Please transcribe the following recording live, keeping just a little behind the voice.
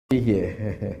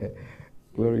Here.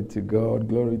 Glory to God,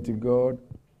 glory to God.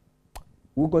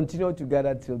 We'll continue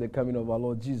together till the coming of our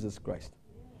Lord Jesus Christ.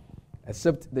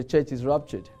 Except the church is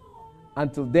raptured.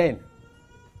 Until then,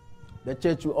 the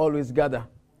church will always gather.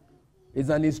 It's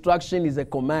an instruction, it's a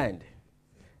command.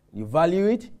 You value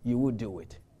it, you will do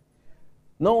it.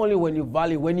 Not only when you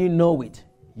value, when you know it,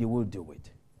 you will do it.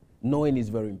 Knowing is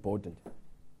very important.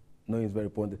 Knowing is very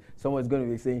important. Someone's going to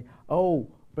be saying, "Oh,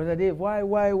 Brother Dave,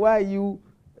 why you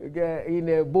in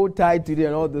a bow tie today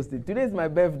and all those things? Today is my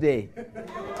birthday."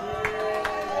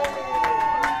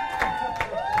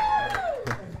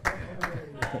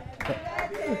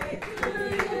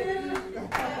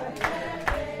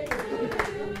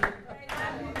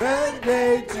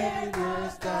 Birthday to the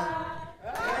star.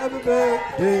 Happy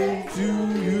birthday to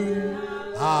you.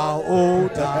 How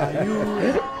old are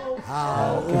you?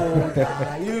 How old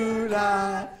are you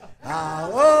now?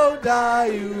 How old are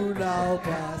you now,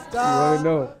 Pastor? You want to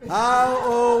know?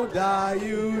 How old are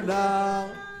you now?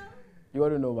 You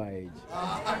want to know my age?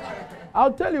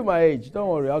 I'll tell you my age. Don't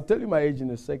worry. I'll tell you my age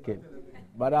in a second.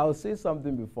 But I'll say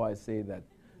something before I say that.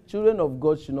 Children of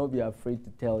God should not be afraid to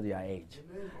tell their age.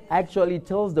 Actually, it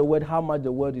tells the word how much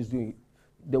the word is doing.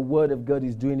 The word of God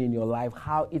is doing in your life,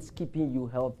 how it's keeping you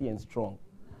healthy and strong.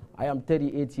 I am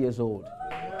 38 years old.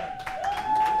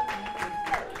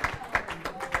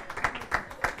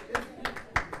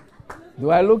 Do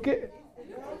I look it?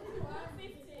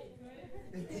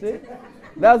 See?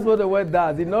 That's what the word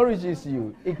does. It nourishes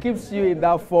you. It keeps you in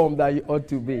that form that you ought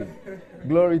to be.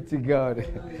 Glory to God.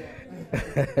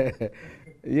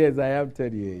 Yes, I am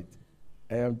 38.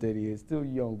 I am 38. Still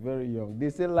young, very young. They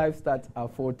say life starts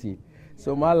at 40.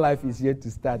 So my life is yet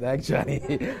to start, actually.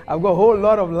 I've got a whole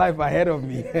lot of life ahead of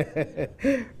me.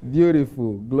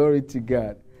 Beautiful. Glory to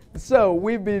God. So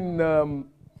we've been,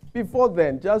 before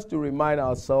then, just to remind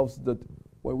ourselves that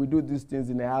when we do these things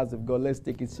in the house of God, let's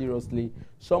take it seriously.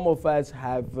 Some of us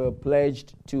have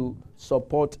pledged to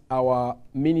support our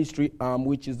ministry arm,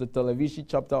 which is the television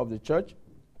chapter of the church,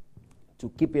 to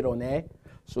keep it on air.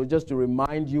 So just to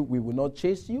remind you, we will not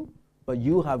chase you, but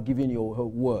you have given your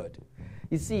word.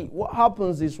 You see, what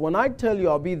happens is when I tell you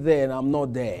I'll be there and I'm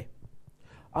not there,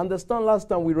 understand last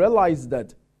time we realized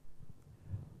that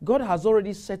God has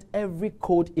already set every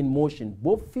code in motion,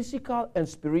 both physical and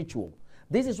spiritual.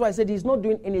 This is why I said he's not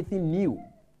doing anything new.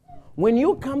 When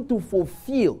you come to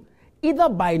fulfill, either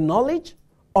by knowledge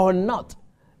or not,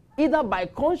 either by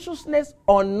consciousness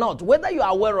or not, whether you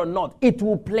are aware or not, it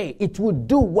will play. It will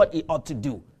do what it ought to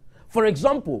do. For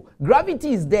example,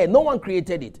 gravity is there. No one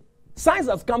created it. Science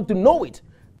has come to know it.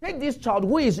 Take this child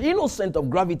who is innocent of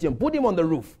gravity and put him on the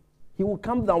roof. He will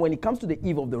come down when he comes to the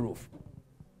eave of the roof.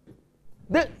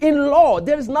 In law,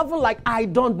 there is nothing like I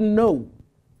don't know.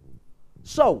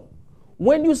 So,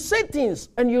 when you say things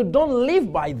and you don't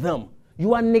live by them,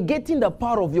 you are negating the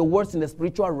power of your words in the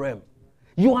spiritual realm.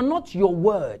 You are not your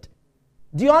word.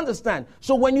 Do you understand?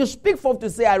 So when you speak forth to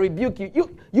say, I rebuke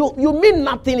you, you mean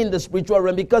nothing in the spiritual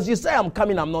realm because you say, I'm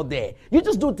coming, I'm not there. You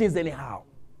just do things anyhow.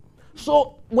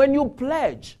 So when you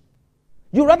pledge,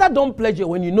 you rather don't pledge it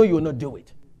when you know you will not do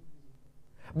it.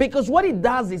 Because what it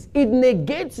does is it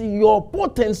negates your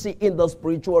potency in the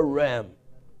spiritual realm.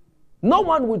 No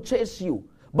one will chase you.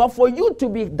 But for you to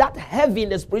be that heavy in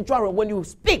the spiritual realm, when you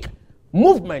speak,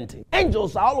 movement,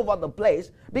 angels are all over the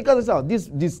place, because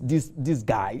it's this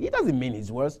guy, he doesn't mean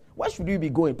his words. Where should you be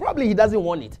going? Probably he doesn't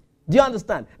want it. Do you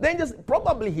understand? Then just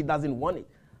probably he doesn't want it.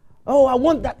 Oh, I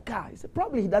want that car. He said,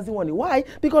 probably he doesn't want it. Why?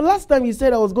 Because last time he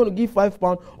said I was going to give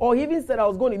 £5, or he even said I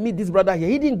was going to meet this brother here.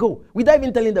 He didn't go without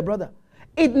even telling the brother.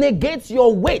 It negates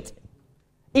your weight.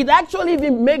 It actually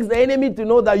even makes the enemy to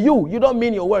know that you don't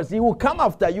mean your words. He will come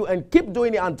after you and keep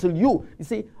doing it until you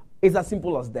see, it's as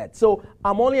simple as that. So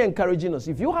I'm only encouraging us.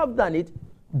 If you have done it,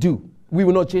 do. We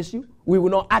will not chase you. We will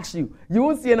not ask you. You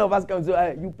won't see any of us come and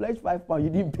say, you pledged £5, you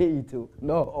didn't pay it too.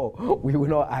 No, we will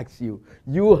not ask you.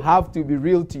 You have to be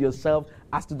real to yourself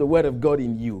as to the word of God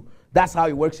in you. That's how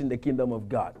it works in the kingdom of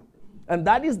God. And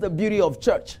that is the beauty of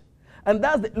church. And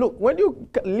look, when you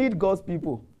lead God's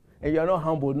people and you're not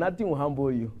humble, nothing will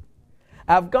humble you.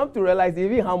 I've come to realize it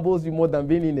even humbles you more than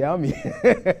being in the army.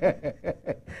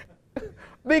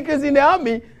 Because in the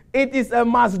army, it is a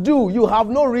must do. You have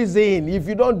no reason. If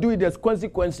you don't do it, there's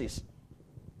consequences.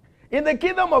 In the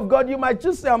kingdom of God, you might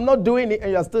just say, I'm not doing it,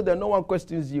 and you're still there. No one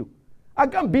questions you. I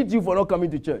can't beat you for not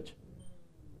coming to church.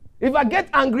 If I get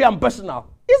angry, I'm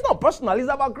personal. It's not personal. It's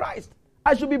about Christ.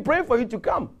 I should be praying for you to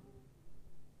come.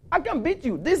 I can beat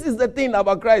you. This is the thing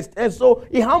about Christ. And so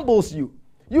it humbles you.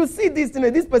 You see this thing,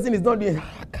 and this person is not doing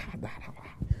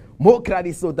more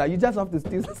credit, so that you just have to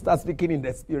still start speaking in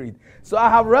the spirit. So I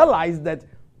have realized that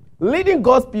Leading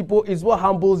God's people is what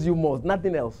humbles you most,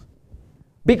 nothing else.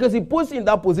 Because he puts you in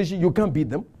that position, you can't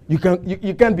beat them. You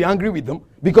can't be angry with them.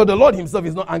 Because the Lord himself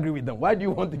is not angry with them. Why do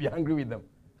you want to be angry with them?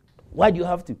 Why do you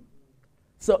have to?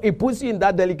 So it puts you in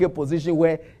that delicate position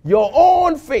where your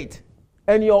own faith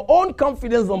and your own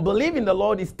confidence and belief in the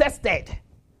Lord is tested.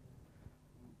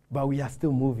 But we are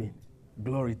still moving.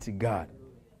 Glory to God.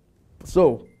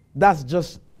 So that's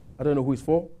just, I don't know who it's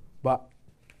for, but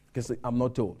because I'm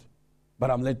not told. But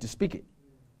I'm led to speak it.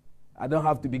 I don't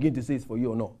have to begin to say it's for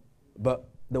you or no. But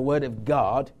the word of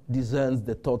God discerns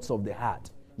the thoughts of the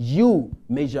heart. You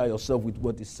measure yourself with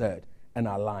what is said and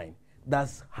align.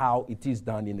 That's how it is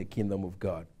done in the kingdom of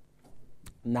God.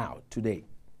 Now, today,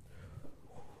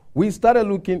 we started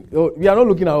looking, we are not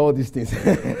looking at all these things.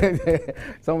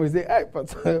 Somebody say, hey,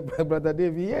 Brother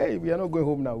David, yeah, we are not going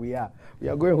home now. We are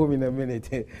going home in a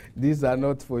minute. These are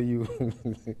not for you.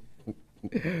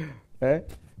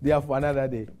 They are for another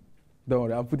day. Don't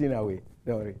worry, I'm putting it away.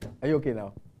 Don't worry. Are you okay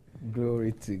now?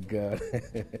 Glory to God.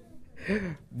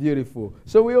 Beautiful.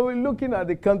 So we are looking at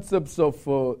the concepts of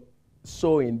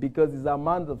sowing, because it's a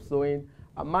month of sowing.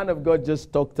 A man of God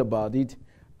just talked about it,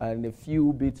 and a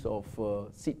few bits of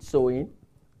seed sowing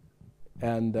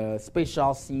and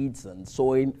special seeds and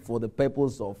sowing for the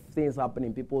purpose of things happening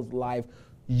in people's life.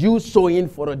 You sowing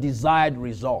for a desired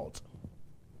result.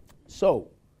 So,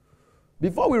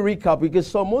 before we recap,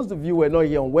 because most of you were not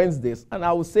here on Wednesdays, and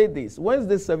I will say this,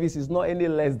 Wednesday service is not any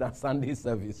less than Sunday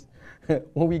service.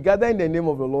 When we gather in the name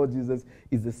of the Lord Jesus,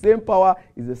 it's the same power,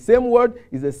 it's the same word,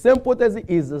 it's the same potency,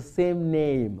 it's the same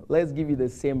name. Let's give it the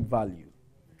same value.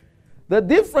 The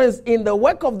difference in the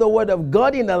work of the word of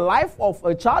God in the life of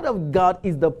a child of God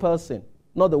is the person,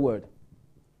 not the word.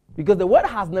 Because the word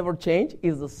has never changed,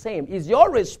 it's the same. It's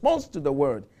your response to the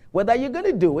word, whether you're going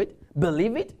to do it,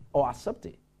 believe it, or accept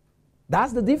it.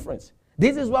 That's the difference.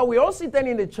 This is why we all sit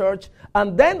in the church,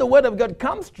 and then the word of God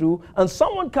comes through, and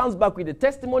someone comes back with a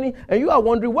testimony, and you are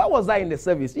wondering, where was I in the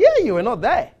service? Yeah, you were not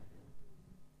there.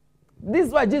 This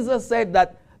is why Jesus said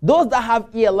that those that have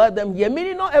ear, let them hear.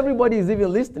 Meaning not everybody is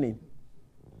even listening.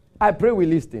 I pray we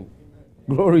listen.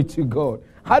 Glory to God.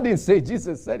 I didn't say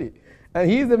Jesus said it. And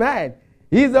he's the man.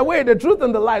 He's the way, the truth,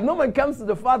 and the life. No man comes to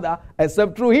the Father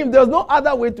except through him. There's no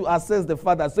other way to access the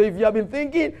Father. So if you have been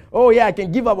thinking, oh yeah, I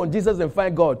can give up on Jesus and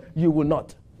find God, you will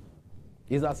not.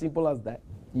 It's as simple as that.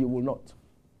 You will not.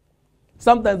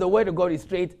 Sometimes the word of God is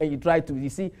straight and you try to, you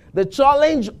see, the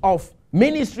challenge of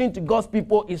ministering to God's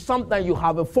people is sometimes you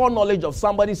have a foreknowledge of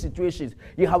somebody's situations.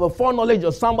 You have a foreknowledge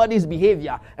of somebody's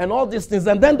behavior and all these things.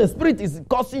 And then the Spirit is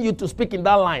causing you to speak in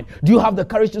that line. Do you have the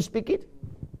courage to speak it?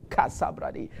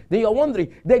 Then you're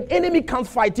wondering, the enemy comes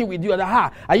fighting with you.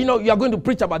 And you are going to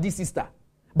preach about this sister.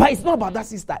 But it's not about that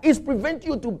sister. It's prevent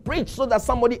you to preach so that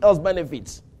somebody else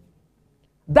benefits.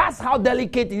 That's how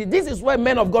delicate it is. This is where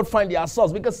men of God find their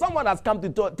source. Because someone has come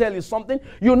to tell you something.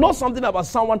 You know something about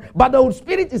someone. But the Holy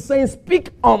Spirit is saying,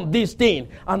 speak on this thing.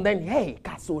 And then, hey,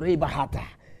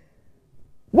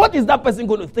 what is that person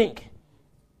going to think?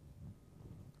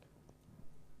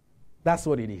 That's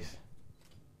what it is.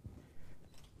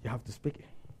 You have to speak it.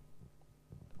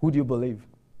 Who do you believe?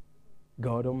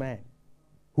 God or man?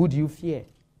 Who do you fear?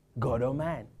 God or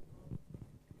man?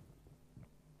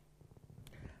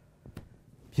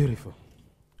 Beautiful.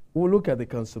 We'll look at the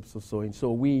concepts of sowing.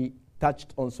 So we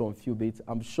touched on some few bits.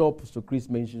 I'm sure Pastor Chris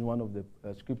mentioned one of the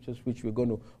scriptures which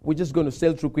we're just going to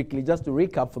sail through quickly just to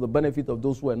recap for the benefit of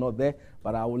those who are not there.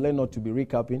 But I will learn not to be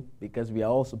recapping because we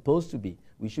are all supposed to be.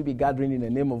 We should be gathering in the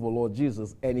name of the Lord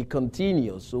Jesus, and it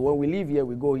continues. So when we leave here,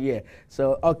 we go here.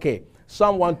 So, okay,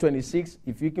 Psalm 126,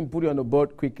 if you can put it on the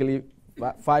board quickly,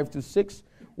 5 to 6,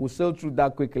 we'll sail through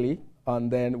that quickly,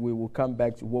 and then we will come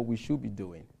back to what we should be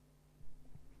doing.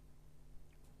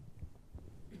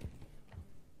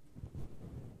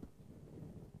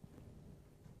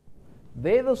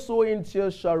 They that sow in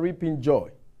tears shall reap in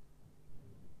joy.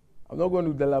 I'm not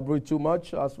going to elaborate too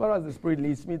much. As far as the Spirit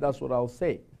leads me, that's what I'll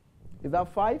say. Is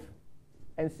that 5?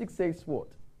 And 6 says what?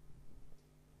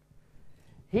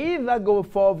 He that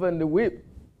goeth forth in the whip,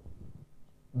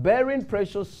 bearing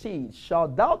precious seed, shall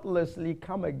doubtlessly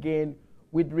come again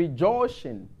with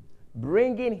rejoicing,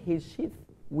 bringing his sheaf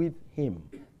with him.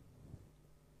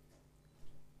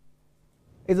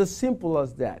 It's as simple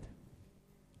as that.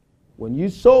 When you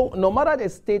sow, no matter the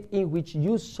state in which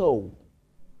you sow,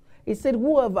 it said,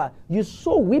 whoever you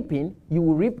sow weeping, you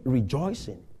will reap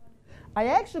rejoicing. I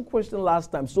asked you a question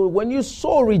last time. So when you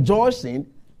sow rejoicing,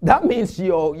 that means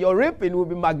your reaping will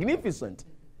be magnificent.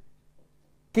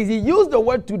 Because he used the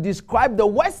word to describe the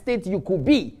worst state you could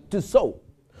be to sow.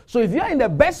 So if you are in the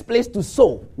best place to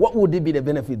sow, what would it be the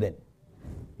benefit then?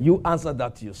 You answer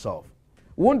that to yourself.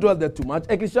 We won't dwell there too much.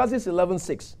 Ecclesiastes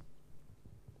 11:6.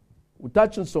 We'll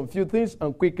touch on some few things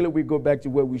and quickly we go back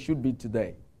to where we should be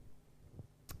today.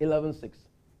 11:6.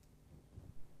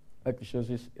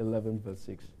 Ecclesiastes 11 verse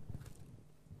 6.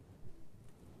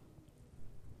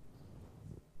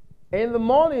 In the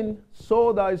morning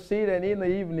sow thy seed, and in the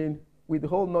evening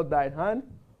withhold not thy hand,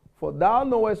 for thou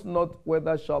knowest not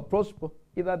whether shall prosper,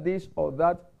 either this or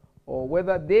that, or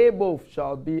whether they both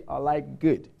shall be alike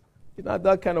good. You know,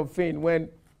 that kind of thing when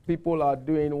people are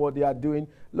doing what they are doing.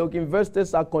 Look,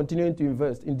 investors are continuing to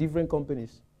invest in different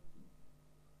companies.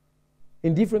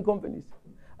 In different companies.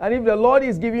 And if the Lord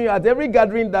is giving you at every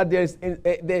gathering that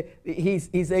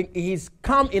he's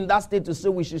come in that state to say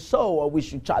we should sow or we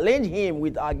should challenge him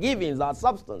with our givings, our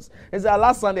substance. He said,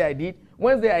 last Sunday I did,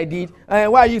 Wednesday I did,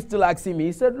 and why are you still asking me?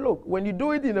 He said, look, when you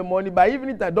do it in the morning, by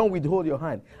evening I don't withhold your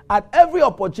hand. At every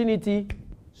opportunity,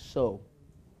 sow.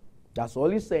 That's all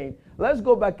he's saying. Let's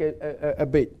go back a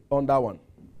bit on that one.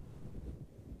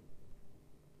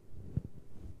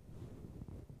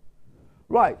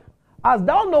 Right. As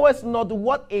thou knowest not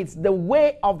what is the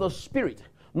way of the Spirit,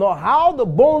 nor how the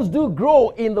bones do grow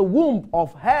in the womb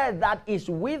of her that is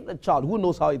with the child. Who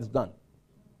knows how it's done?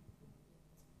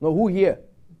 No, who here?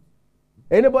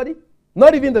 Anybody?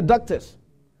 Not even the doctors.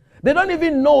 They don't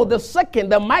even know the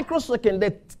second, the microsecond,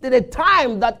 the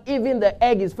time that even the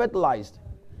egg is fertilized.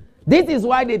 This is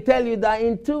why they tell you that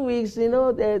in 2 weeks, you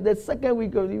know, the second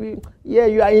week of the week, yeah,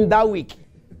 you are in that week.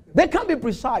 They can't be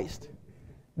precise.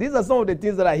 These are some of the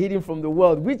things that are hidden from the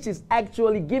world, which is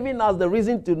actually giving us the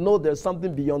reason to know there's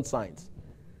something beyond science.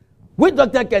 Which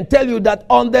doctor can tell you that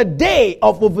on the day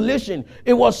of ovulation,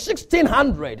 it was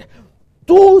 1600,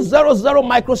 200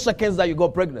 microseconds that you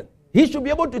got pregnant. He should be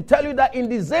able to tell you that in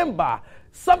December,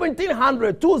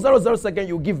 1700, 200 seconds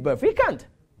you give birth. He can't.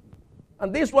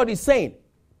 And this is what he's saying.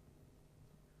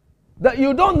 That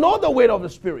you don't know the weight of the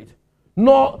Spirit,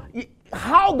 nor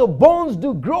how the bones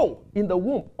do grow in the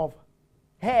womb of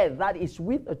her that is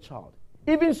with a child.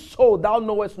 Even so, thou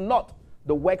knowest not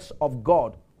the works of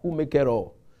God who make it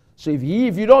all. So if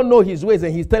you don't know his ways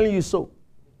and he's telling you so,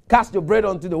 cast your bread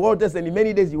onto the waters and in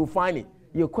many days you will find it.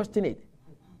 You'll question it.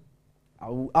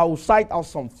 I will cite out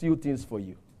some few things for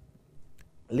you.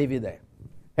 Leave it there.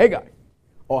 Haggai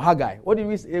or Haggai. What did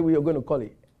we say we are going to call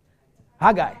it?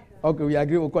 Haggai. Okay, we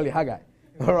agree we'll call it Haggai.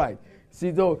 All right.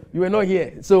 See, so you were not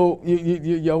here. So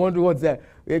you're wondering what's that.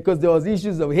 Because there was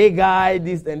issues of Haggai,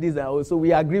 this and this. And so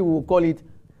we agree we will call it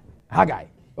Haggai.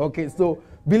 Okay, so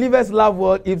believers love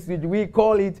word. If we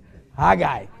call it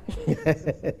Haggai.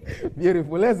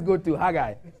 Beautiful. Let's go to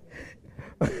Haggai.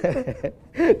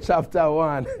 Chapter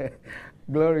 1.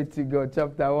 Glory to God.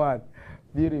 Chapter 1.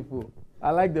 Beautiful. I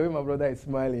like the way my brother is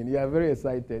smiling. You are very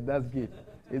excited. That's good.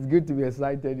 It's good to be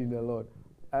excited in the Lord.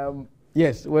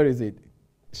 Yes, where is it?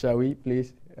 Shall we,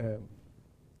 please?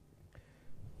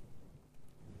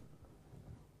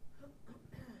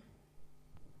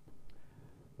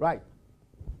 Right.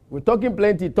 We're talking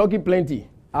plenty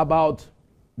about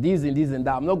this and this and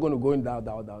that. I'm not going to go into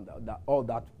all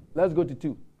that. Let's go to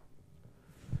 2.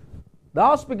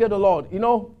 Thou speakest the Lord. You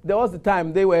know, there was the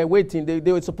time they were waiting.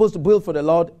 They were supposed to build for the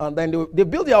Lord, and then they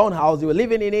built their own house. They were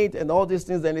living in it and all these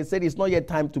things, and they said it's not yet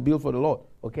time to build for the Lord.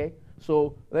 Okay?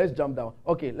 So let's jump down.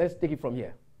 Okay, let's take it from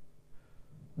here.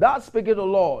 Thou speakest the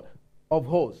Lord of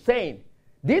hosts, saying,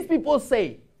 these people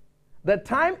say, the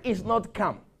time is not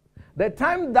come. The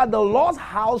time that the Lord's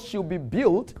house should be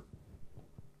built.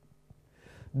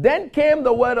 Then came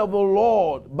the word of the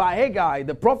Lord by Haggai,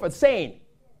 the prophet, saying,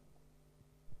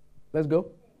 let's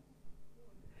go.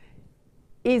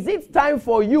 Is it time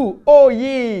for you, O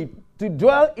ye, to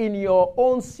dwell in your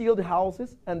own sealed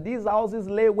houses, and these houses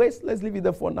lay waste? Let's leave it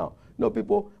there for now. You know,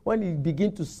 people, when you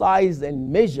begin to size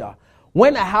and measure,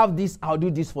 when I have this, I'll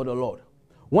do this for the Lord.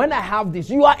 When I have this,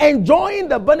 you are enjoying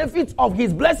the benefits of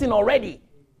his blessing already.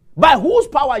 By whose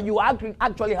power you are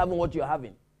actually having what you're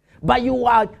having. But you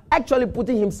are actually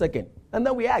putting him second. And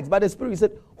then we asked, by the Spirit, we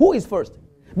said, who is first?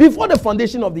 Before the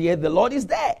foundation of the earth, the Lord is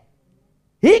there.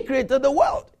 He created the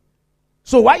world.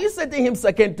 So why are you setting him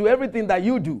second to everything that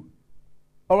you do?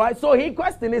 All right, so he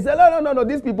questioned. He said, no,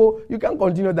 these people, you can't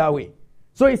continue that way.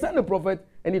 So he sent the prophet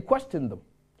and he questioned them.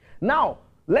 Now,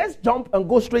 let's jump and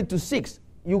go straight to 6.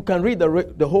 You can read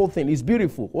the whole thing. It's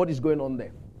beautiful what is going on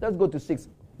there. Let's go to 6.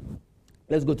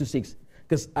 Let's go to 6.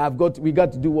 Because we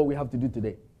got to do what we have to do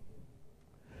today.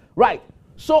 Right.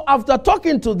 So after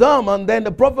talking to them, and then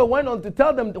the prophet went on to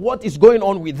tell them what is going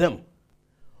on with them.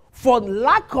 For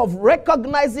lack of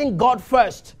recognizing God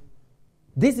first,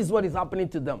 this is what is happening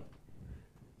to them.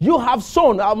 You have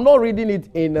sown. I'm not reading it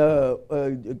in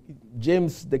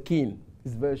James the King,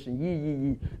 his version.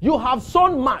 Ye. You have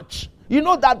sown much. You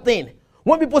know that thing.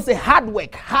 When people say hard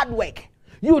work,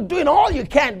 you're doing all you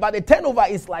can, but the turnover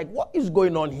is like, what is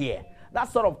going on here?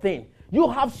 That sort of thing. You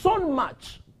have sown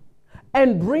much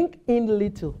and bring in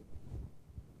little.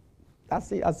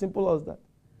 That's it, as simple as that.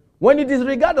 When you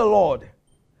disregard the Lord,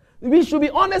 we should be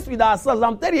honest with ourselves.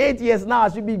 I'm 38 years now. I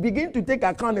should begin to take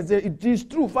account and say, it is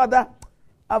true, Father.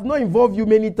 I've not involved you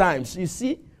many times. You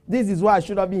see, this is why I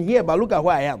should have been here, but look at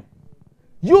where I am.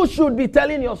 You should be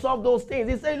telling yourself those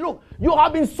things. He said, look, you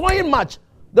have been sowing much.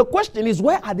 The question is,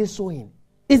 where are they sowing?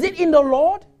 Is it in the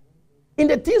Lord? In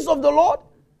the things of the Lord?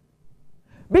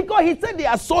 Because he said they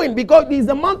are sowing, because it's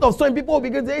the month of sowing. People will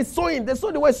begin to say sowing. They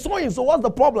saw the word sowing, so what's the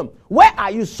problem? Where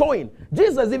are you sowing?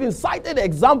 Jesus even cited the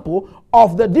example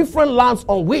of the different lands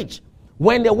on which,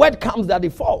 when the word comes, that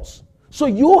it falls. So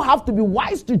you have to be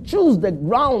wise to choose the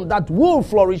ground that will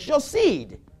flourish your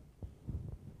seed.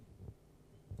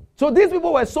 So these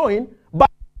people were sowing, but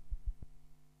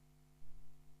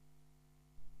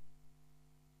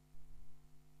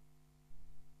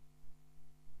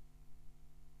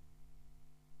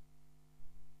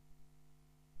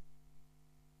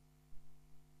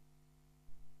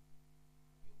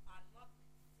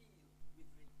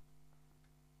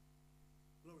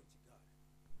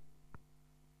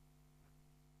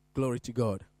glory to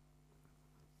God.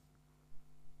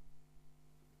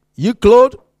 You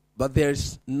clothed, but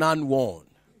there's none worn.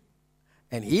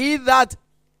 And he that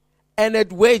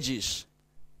earneth wages,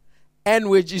 earn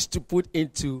wages to put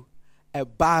into a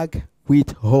bag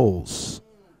with holes.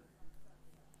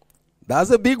 That's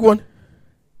a big one.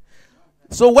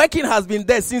 So working has been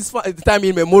there since the time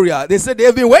immemorial. They said they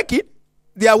have been working.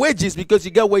 Their wages, because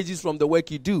you get wages from the work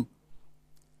you do.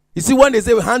 You see, when they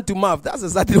say hand to mouth, that's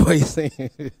exactly what he's saying.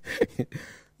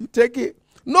 You take it.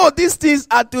 No, these things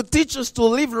are to teach us to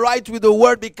live right with the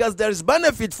word, because there is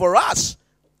benefit for us.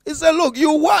 He said, look,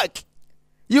 you work,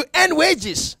 you earn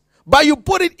wages, but you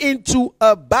put it into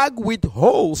a bag with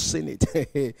holes in it.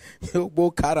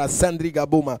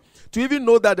 To even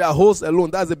know that there are holes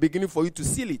alone, that's the beginning for you to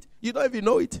seal it. You don't even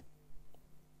know it.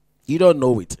 You don't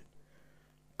know it.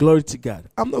 Glory to God.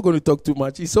 I'm not going to talk too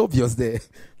much. It's obvious there.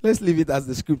 Let's leave it as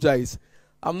the scripture is.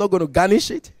 I'm not going to garnish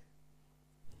it.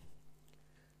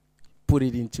 Put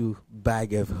it into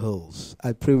bag of holes.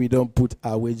 I pray we don't put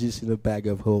our wages in a bag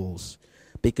of holes,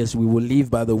 because we will live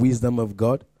by the wisdom of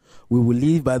God. We will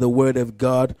live by the word of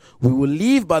God. We will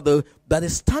live by the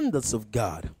standards of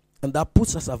God. And that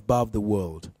puts us above the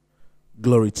world.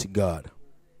 Glory to God.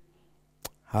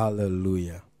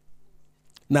 Hallelujah.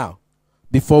 Now,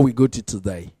 before we go to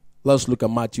today, let's look at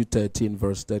Matthew 13,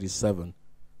 verse 37.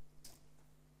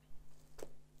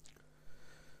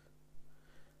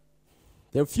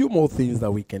 There are a few more things that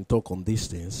we can talk on these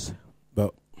things,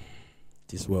 but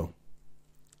it is well.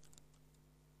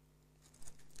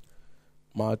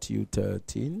 Matthew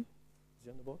 13.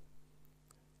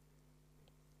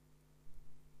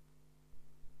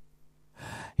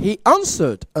 He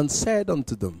answered and said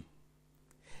unto them,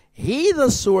 He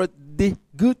that soweth the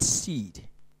good seed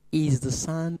is the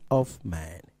Son of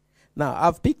Man. Now,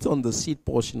 I've picked on the seed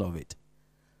portion of it.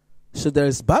 So there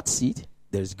is bad seed,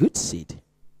 there is good seed.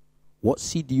 What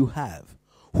seed do you have?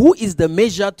 Who is the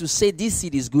measure to say this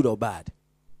seed is good or bad?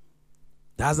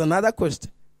 That's another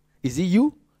question. Is it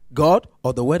you, God,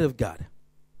 or the word of God?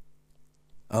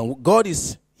 And God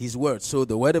is his word, so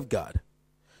the word of God.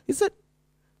 He said,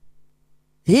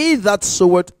 He that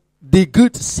soweth the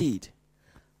good seed.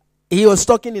 He was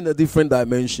talking in a different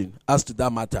dimension as to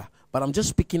that matter. But I'm just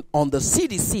speaking on the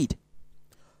seed.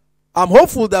 I'm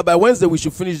hopeful that by Wednesday we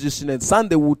should finish this, and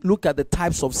Sunday we'll look at the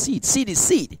types of seed. Seed is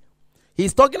seed.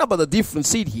 He's talking about the different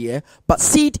seed here, but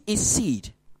seed is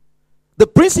seed. The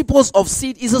principles of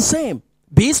seed is the same.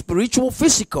 Be it spiritual,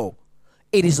 physical,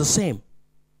 it is the same.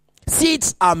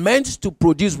 Seeds are meant to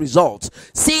produce results.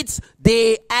 Seeds,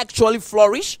 they actually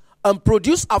flourish and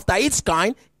produce after its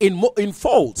kind in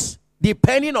folds,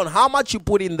 depending on how much you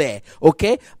put in there.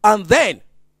 Okay? And then,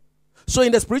 so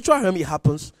in the spiritual realm it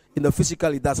happens, in the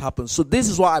physical it does happen. So this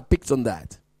is why I picked on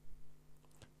that.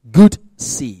 Good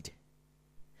seed.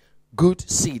 Good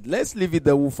seed. Let's leave it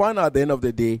there. We'll find out at the end of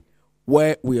the day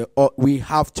where we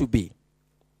have to be.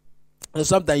 And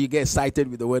sometimes you get excited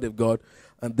with the word of God,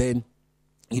 and then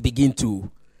you begin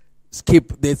to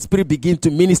skip. The Spirit begin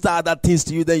to minister other things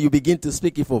to you. Then you begin to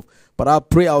speak it forth. But I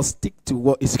pray I'll stick to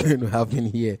what is going to happen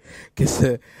here,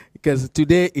 because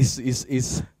today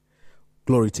is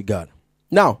glory to God.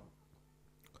 Now,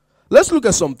 let's look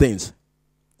at some things.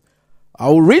 I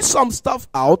will read some stuff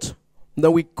out, and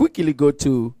then we quickly go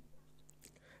to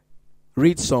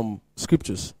read some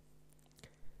scriptures.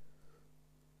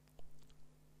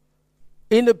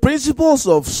 In the principles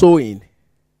of sowing,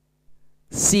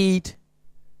 seed,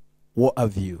 what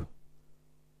have you.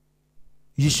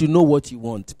 You should know what you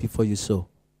want before you sow.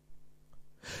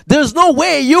 There's no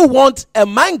way you want a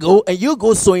mango and you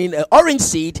go sowing an orange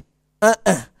seed.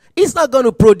 It's not going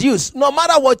to produce. No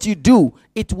matter what you do,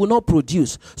 it will not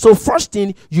produce. So first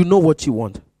thing, you know what you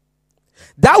want.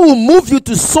 That will move you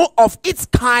to sow of its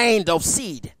kind of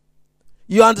seed.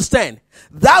 You understand?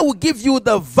 That will give you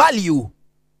the value.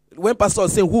 When pastor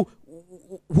is saying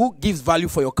who gives value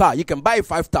for your car, you can buy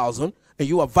 5,000 and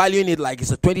you are valuing it like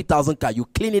it's a 20,000 car. You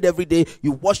clean it every day.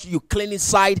 You wash it. You clean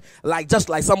inside just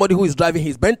like somebody who is driving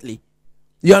his Bentley.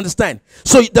 You understand?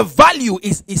 So the value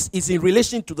is in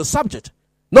relation to the subject,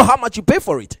 not how much you pay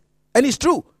for it. And it's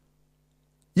true.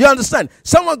 You understand?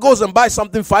 Someone goes and buys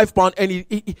something £5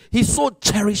 and he so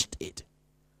cherished it.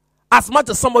 As much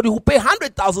as somebody who pay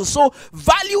 100,000. So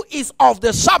value is of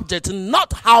the subject,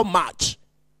 not how much.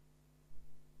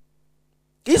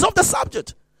 It's of the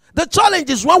subject. The challenge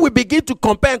is when we begin to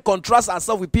compare and contrast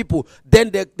ourselves with people, then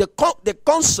the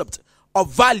concept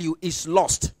of value is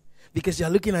lost. Because you're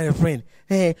looking at your friend.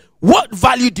 Hey, what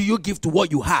value do you give to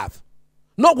what you have?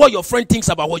 Not what your friend thinks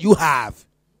about what you have.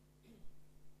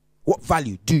 What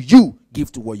value do you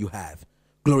give to what you have?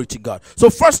 Glory to God. So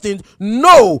first thing,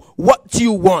 know what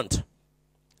you want.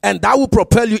 And that will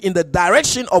propel you in the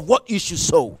direction of what you should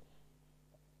sow.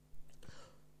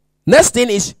 Next thing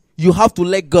is, you have to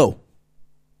let go.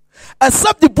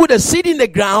 Except you put a seed in the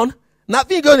ground,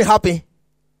 nothing is going to happen.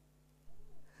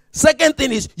 Second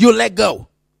thing is, you let go.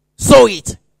 Sow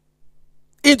it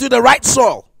into the right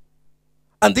soil.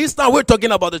 And this time we're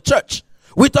talking about the church.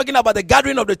 We're talking about the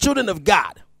gathering of the children of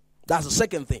God. That's the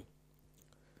second thing.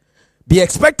 Be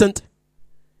expectant.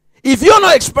 If you're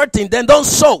not expecting, then don't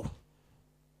sow.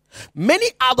 Many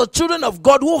are the children of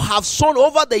God who have sown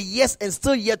over the years and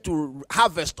still yet to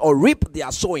harvest or reap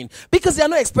their sowing because they are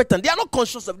not expectant. They are not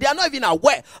conscious of. They are not even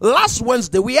aware. Last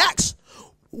Wednesday we asked,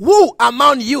 who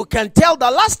among you can tell the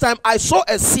last time I sowed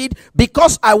a seed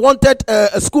because I wanted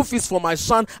a school fees for my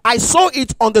son? I sowed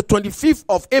it on the 25th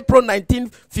of April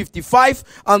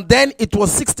 1955 and then it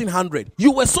was 1600.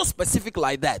 You were so specific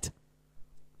like that.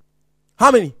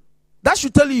 How many? That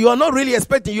should tell you are not really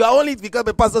expecting. You are only because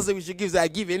the pastor said we should give, so I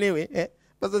give anyway.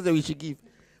 Pastor said we should give.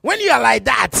 When you are like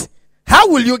that, how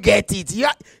will you get it?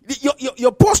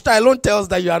 Your posture alone tells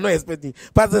that you are not expecting.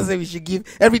 Pastor said we should give.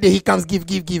 Every day he comes, give.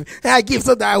 And I give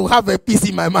so that I will have a peace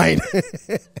in my mind.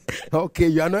 Okay,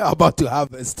 you are not about to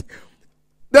harvest.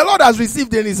 The Lord has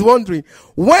received and is wondering,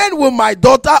 when will my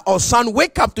daughter or son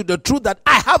wake up to the truth that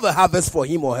I have a harvest for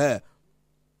him or her?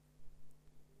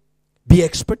 Be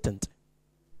expectant.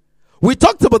 We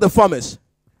talked about the farmers.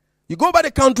 You go by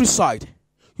the countryside,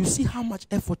 you see how much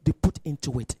effort they put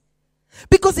into it.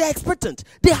 Because they are expectant.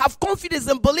 They have confidence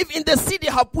and belief in the seed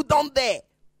they have put down there.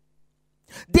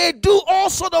 They do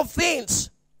all sort of things.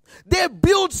 They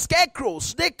build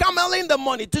scarecrows. They come early in the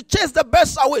morning to chase the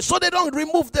birds away so they don't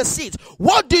remove the seeds.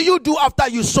 What do you do after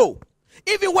you sow?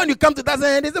 Even when you come to that,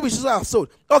 they say we should have sowed.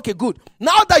 Okay, good.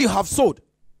 Now that you have sowed,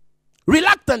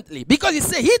 reluctantly, because he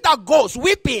said, he that goes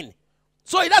weeping.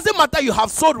 So it doesn't matter you have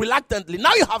sowed reluctantly.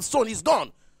 Now you have sown, it's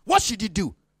done. What should you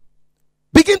do?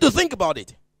 Begin to think about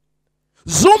it.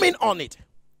 Zoom in on it.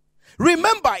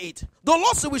 Remember it. The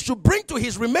Lord said we should bring to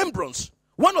his remembrance.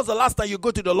 When was the last time you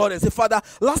go to the Lord and say, Father,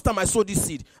 last time I sowed this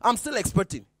seed, I'm still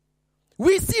expecting.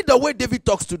 We see the way David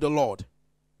talks to the Lord.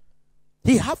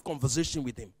 He have conversation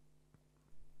with him.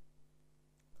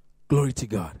 Glory to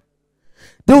God.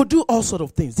 They will do all sort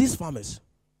of things. These farmers,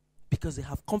 because they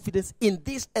have confidence in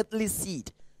this earthly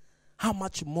seed. How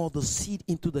much more the seed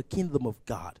into the kingdom of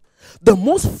God? The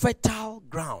most fertile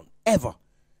ground ever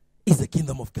is the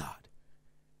kingdom of God.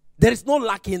 There is no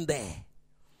lack in there.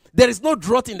 There is no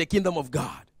drought in the kingdom of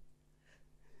God.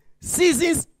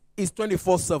 Seasons is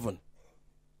 24/7.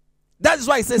 That is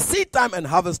why it says seed time and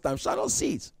harvest time shall not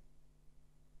cease.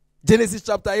 Genesis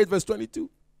chapter 8 verse 22.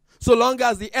 So long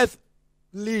as the earth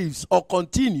lives or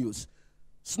continues,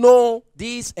 snow,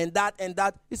 this and that and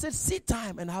that. He said, seed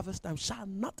time and harvest time shall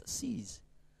not cease.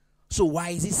 So why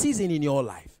is it ceasing in your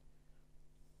life?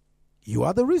 You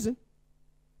are the reason.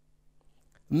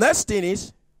 Next thing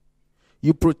is,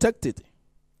 you protect it.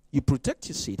 You protect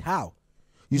your seed. How?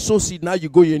 You sow seed, now you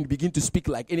go and begin to speak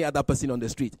like any other person on the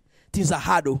street. Things are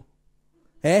hard, oh.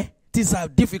 Things are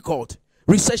difficult.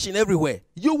 Recession everywhere.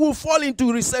 You will fall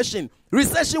into recession.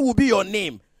 Recession will be your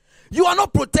name. You are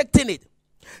not protecting it.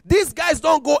 These guys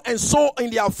don't go and sow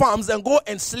in their farms and go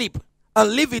and sleep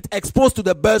and leave it exposed to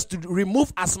the birds to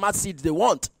remove as much seeds they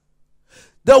want.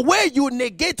 The way you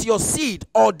negate your seed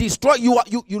or destroy, you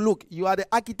are the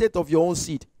architect of your own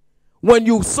seed. When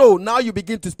you sow, now you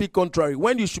begin to speak contrary.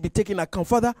 When you should be taking account,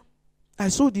 Father, I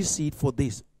sowed this seed for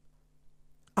this.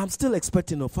 I'm still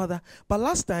expecting, Father. But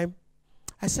last time,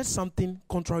 I said something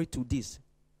contrary to this.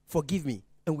 Forgive me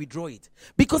and withdraw it.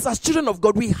 Because as children of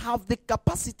God, we have the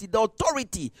capacity, the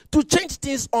authority to change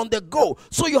things on the go.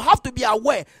 So you have to be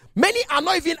aware. Many are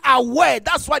not even aware.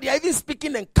 That's why they are even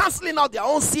speaking and canceling out their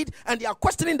own seed, and they are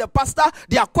questioning the pastor,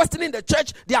 they are questioning the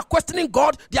church, they are questioning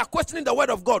God, they are questioning the word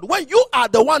of God. When you are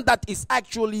the one that is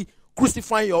actually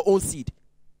crucifying your own seed.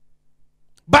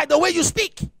 By the way you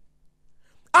speak.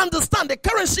 Understand the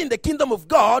currency in the kingdom of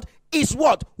God is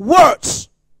what? Words.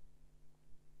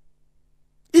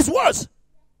 It's words.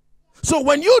 So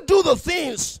when you do the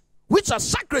things which are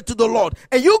sacred to the Lord,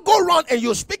 and you go around and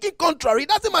you're speaking contrary, it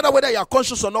doesn't matter whether you're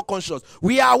conscious or not conscious.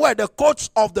 We are aware the courts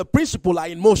of the principle are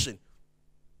in motion.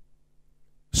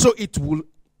 So it will,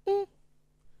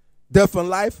 death and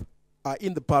life are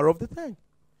in the power of the tongue.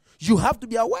 You have to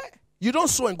be aware. You don't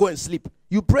sow and go and sleep.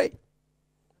 You pray.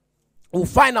 We'll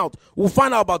find out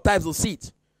about types of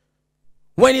seeds.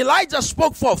 When Elijah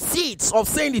spoke for seeds of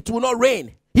saying it will not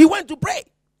rain, he went to pray.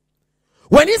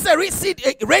 When he said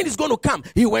rain is going to come,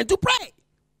 he went to pray.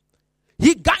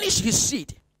 He garnished his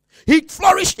seed. He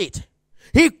flourished it.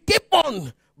 He kept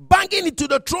on banging into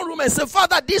the throne room and said,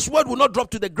 Father, this word will not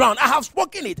drop to the ground. I have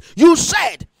spoken it. You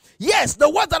said, yes, the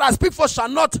word that I speak for shall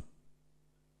not,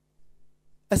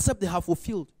 except they have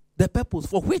fulfilled the purpose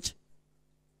for which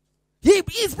he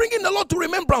is bringing the Lord to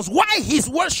remembrance. Why his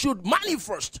word should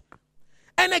manifest.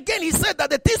 And again, he said that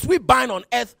the things we bind on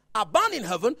earth are bound in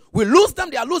heaven. We lose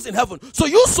them, they are loose in heaven. So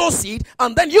you sow seed,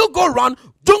 and then you go around,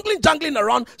 jungling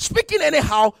around, speaking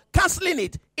anyhow, canceling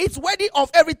it. It's worthy of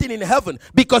everything in heaven.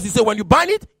 Because he said when you bind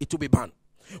it, it will be bound.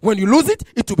 When you lose it,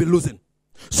 it will be losing.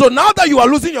 So now that you are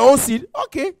losing your own seed,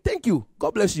 okay, thank you.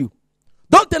 God bless you.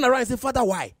 Don't turn around and say, Father,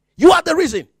 why? You are the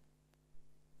reason.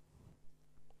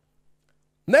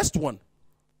 Next one.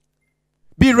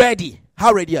 Be ready.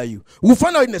 How ready are you? We'll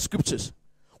find out in the scriptures.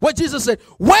 What Jesus said,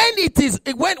 when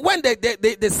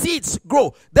the seeds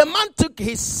grow, the man took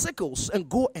his sickles and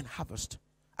go and harvest.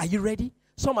 Are you ready?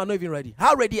 Some are not even ready.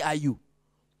 How ready are you?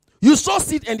 You sow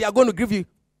seed and they are going to give you,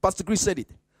 Pastor Chris said it,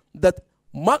 that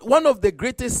one of the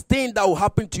greatest things that will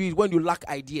happen to you is when you lack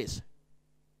ideas.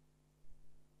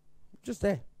 Just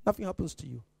there. Nothing happens to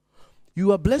you.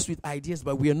 You are blessed with ideas,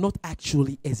 but we are not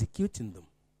actually executing them.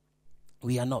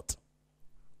 We are not.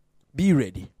 Be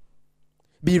ready.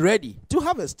 Be ready to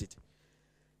harvest it.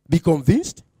 Be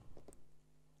convinced.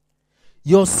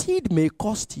 Your seed may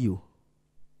cost you.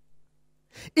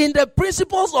 In the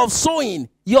principles of sowing,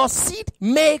 your seed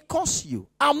may cost you.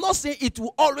 I'm not saying it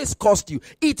will always cost you.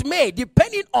 It may,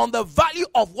 depending on the value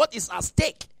of what is at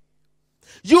stake.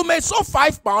 You may sow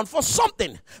 £5 for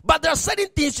something, but there are certain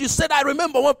things you said. I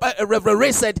remember when Reverend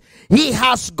Ray said he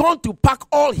has gone to pack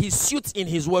all his suits in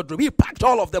his wardrobe. He packed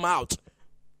all of them out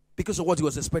because of what he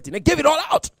was expecting. He gave it all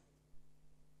out.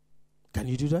 Can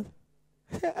you do that?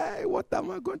 Hey, what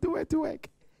am I going to wear to work?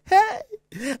 Hey,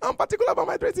 I'm particular about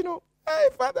my dress, you know. Hey,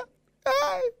 Father.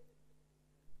 Hey.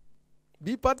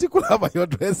 Be particular about your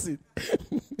dressing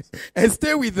and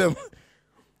stay with them.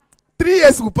 3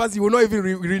 years will pass, you will not even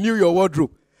renew your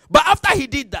wardrobe. But after he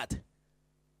did that,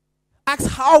 ask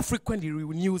how frequently he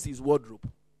renews his wardrobe.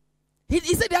 He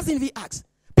said he hasn't even asked.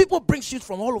 People bring shoes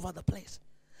from all over the place.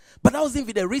 But that wasn't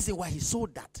even the reason why he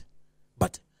sold that.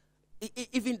 But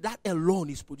even that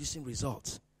alone is producing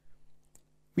results.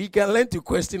 We can learn to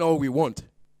question all we want.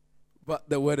 But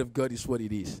the word of God is what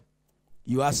it is.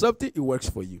 You accept it, it works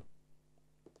for you.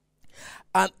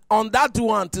 And on that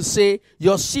one to say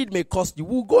your seed may cost you,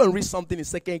 we'll go and read something in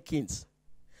 2 Kings.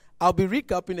 I'll be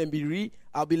recapping and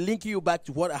I'll be linking you back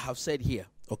to what I have said here.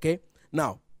 Okay?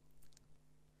 Now,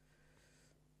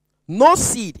 no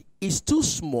seed is too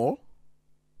small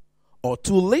or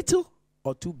too little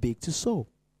or too big to sow.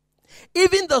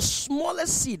 Even the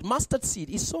smallest seed, mustard seed,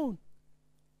 is sown.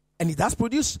 And it has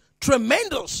produced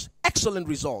tremendous, excellent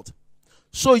result.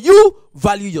 So you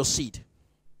value your seed.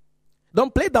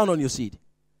 Don't play down on your seed.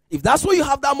 If that's what you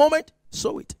have that moment,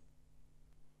 sow it.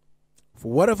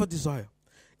 For whatever desire.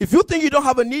 If you think you don't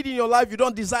have a need in your life, you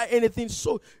don't desire anything,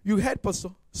 sow. You heard,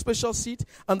 Pastor, special seed.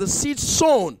 And the seed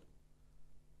sown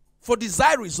for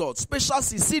desired results. Special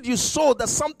seed you sow that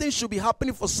something should be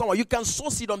happening for someone. You can sow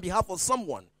seed on behalf of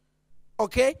someone.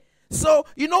 Okay? So,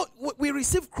 we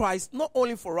receive Christ not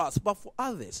only for us, but for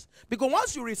others. Because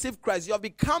once you receive Christ, you have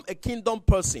become a kingdom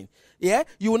person. Yeah?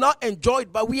 You will not enjoy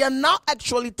it, but we are now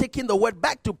actually taking the word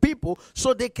back to people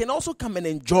so they can also come and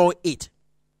enjoy it.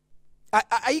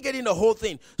 Are you getting the whole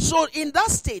thing? So, in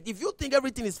that state, if you think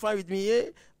everything is fine with me,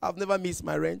 I've never missed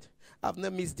my rent. I've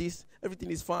never missed this.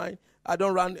 Everything is fine. I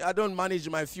don't manage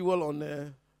my fuel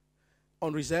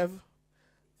on reserve.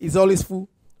 It's always full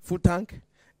tank.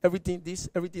 Everything this,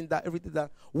 everything that, everything that.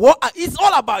 It's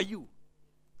all about you.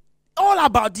 All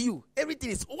about you. Everything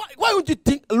is. Why don't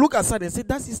you look aside and say,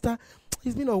 that sister,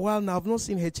 it's been a while now. I've not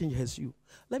seen her change her shoe.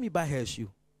 Let me buy her shoe.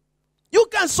 You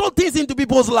can sow things into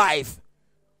people's life.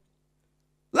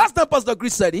 Last time Pastor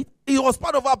Chris said it was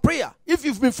part of our prayer. If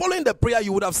you've been following the prayer,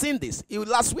 you would have seen this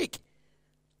last week.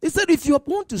 He said, if you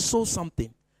want to sow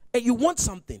something, and you want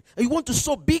something, and you want to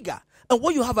sow bigger, and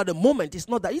what you have at the moment is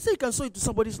not that. He said you can sow it to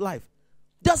somebody's life.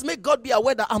 Just make God be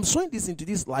aware that I'm sowing this into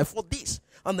this life for this.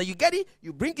 And then you get it,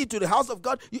 you bring it to the house of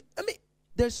God.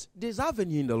 There's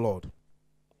avenue in the Lord.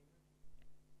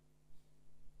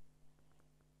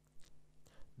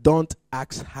 Don't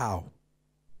ask how.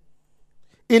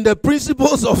 In the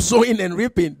principles of sowing and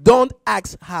reaping, don't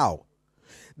ask how.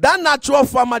 That natural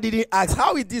farmer didn't ask,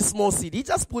 how is this small seed? He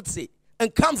just puts it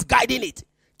and comes guiding it,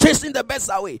 chasing the best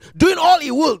away, doing all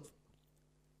he will.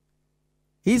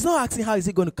 He's not asking how is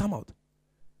it going to come out.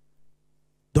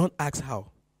 Don't ask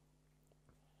how.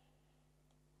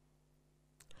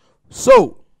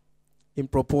 So, in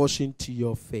proportion to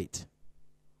your faith.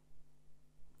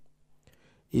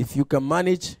 If you can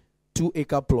manage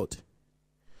 2-acre plot,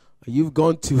 you've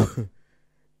gone to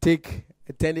take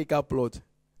a 10-acre plot,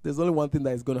 there's only one thing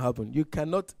that is going to happen. You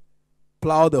cannot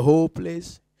plow the whole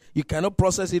place. You cannot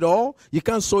process it all. You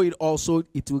can't sow it all, so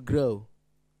it will grow.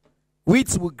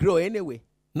 Weeds will grow anyway.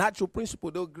 Natural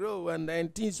principle, they'll grow, and then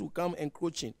things will come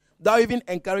encroaching. They'll even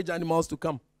encourage animals to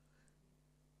come.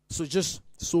 So just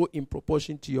sow in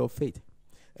proportion to your faith.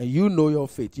 And you know your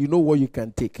faith. You know what you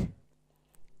can take.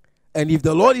 And if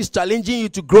the Lord is challenging you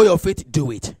to grow your faith,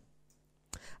 do it.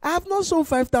 I have not sown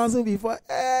 5,000 before.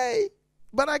 Hey,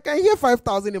 but I can hear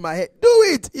 5,000 in my head. Do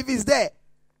it if it's there.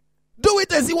 Do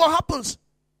it and see what happens.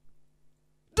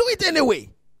 Do it anyway.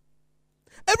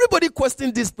 Everybody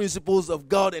questions these principles of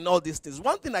God and all these things.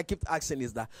 One thing I keep asking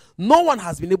is that no one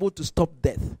has been able to stop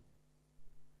death.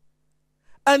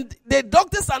 And the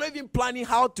doctors are not even planning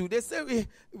how to. They say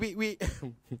we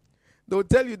they'll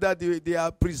tell you that they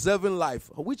are preserving life.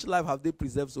 Which life have they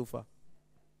preserved so far?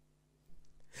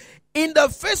 In the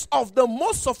face of the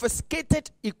most sophisticated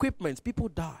equipment, people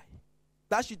die.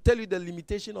 That should tell you the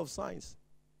limitation of science.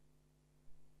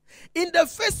 In the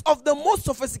face of the most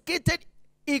sophisticated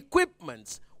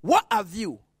equipment, what have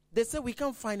you? They say we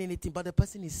can't find anything, but the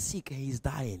person is sick and he's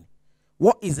dying.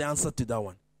 What is the answer to that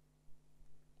one?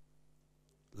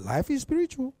 Life is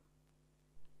spiritual.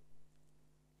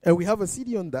 And we have a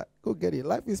CD on that. Go get it.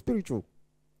 Life is spiritual.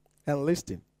 And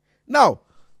listen. Now,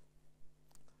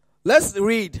 let's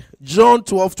read John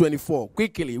 12:24.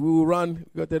 Quickly. We will run.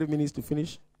 We got 30 minutes to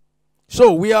finish.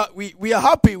 So we are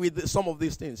happy with some of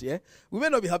these things, yeah? We may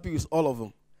not be happy with all of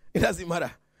them. It doesn't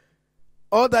matter.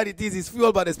 All that it is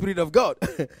fueled by the Spirit of God.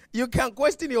 You can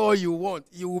question it all you want.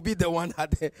 You will be the one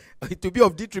that it will be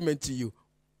of detriment to you.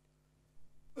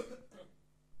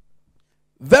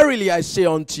 Verily I say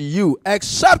unto you,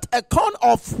 except a corn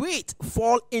of wheat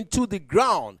fall into the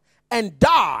ground and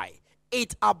die,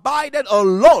 it abideth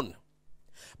alone.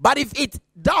 But if it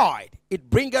died, it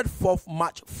bringeth forth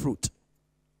much fruit.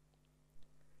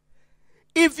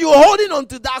 If you're holding on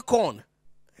to that corn,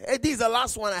 this is the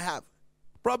last one I have.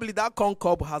 Probably that corn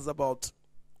cob has about,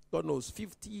 God knows,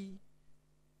 50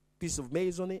 pieces of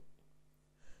maize on it.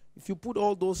 If you put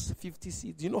all those 50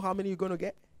 seeds, you know how many you're going to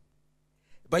get?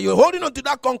 But you're holding on to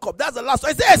that corn cob. That's the last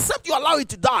one. I say, except you allow it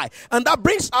to die. And that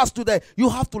brings us to you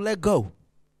have to let go.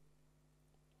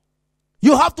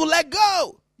 You have to let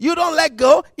go. You don't let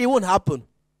go, it won't happen.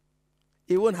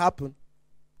 It won't happen.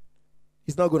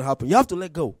 It's not going to happen. You have to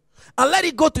let go. And let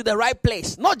it go to the right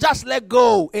place. Not just let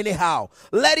go anyhow.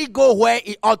 Let it go where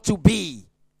it ought to be.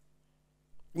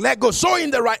 Let go. Sow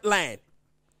in the right land.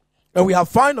 And we have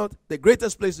found out the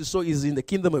greatest place to sow is in the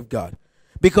kingdom of God.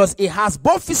 Because it has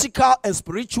both physical and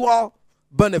spiritual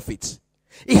benefits.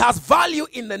 It has value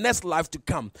in the next life to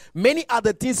come. Many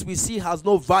other things we see has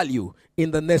no value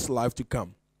in the next life to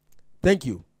come. Thank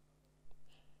you.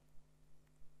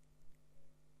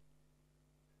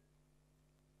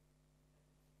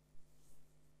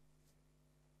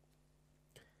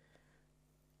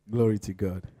 Glory to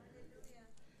God.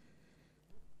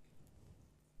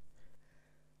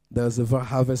 There's a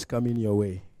harvest coming your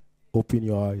way. Open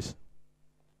your eyes.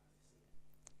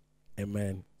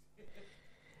 Amen.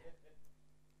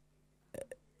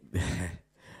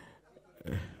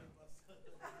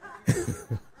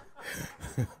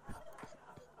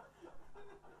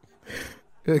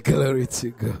 Glory to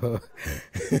God.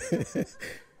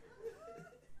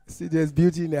 See, there's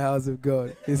beauty in the house of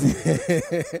God.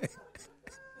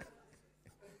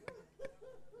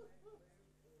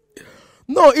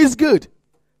 No, it's good.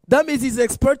 That means he's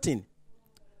experting.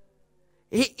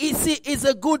 It's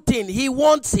a good thing. He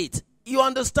wants it. You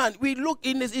understand? We look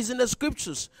it's in the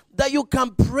scriptures that you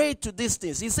can pray to these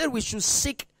things. He said we should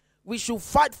seek, we should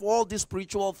fight for all these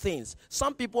spiritual things.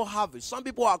 Some people have it. Some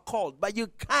people are called. But you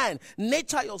can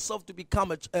nature yourself to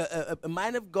become a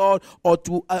man of God or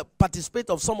to participate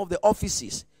of some of the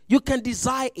offices. You can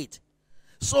desire it.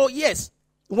 So yes,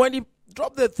 when he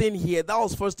dropped the thing here, that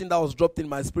was the first thing that was dropped in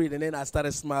my spirit. And then I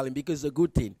started smiling because it's a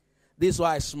good thing. This is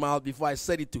why I smiled before I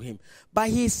said it to him. But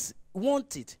he's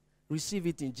wanted. Receive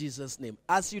it in Jesus' name.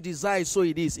 As you desire, so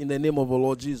it is in the name of the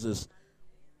Lord Jesus.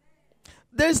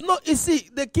 There's no, you see,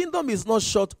 the kingdom is not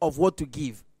short of what to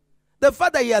give. The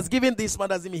fact that he has given this man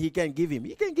doesn't mean he can give him.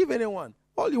 He can give anyone.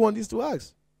 All you want is to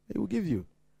ask. He will give you.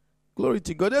 Glory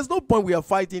to God. There's no point we are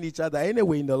fighting each other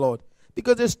anyway in the Lord.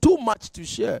 Because there's too much to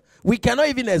share. We cannot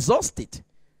even exhaust it.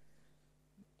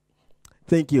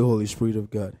 Thank you, Holy Spirit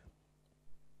of God.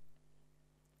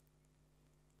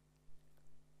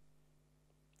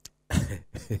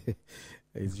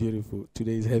 It's beautiful.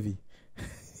 Today is heavy.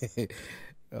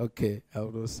 Okay, I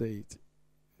will not say it.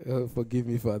 Forgive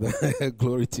me, Father.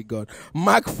 Glory to God.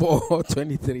 Mark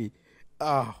 4:23.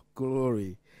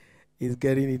 Glory. It's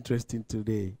getting interesting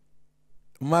today.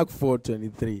 Mark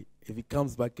 4:23. If it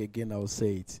comes back again, I will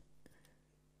say it.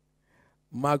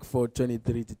 Mark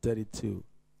 4:23 to 32.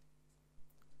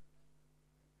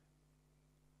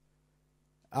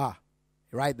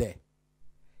 Right there.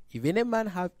 If any man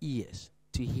have ears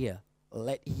to hear,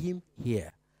 let him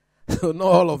hear. So not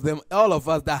all of them, all of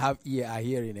us that have ear are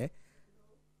hearing,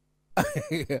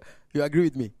 You agree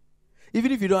with me?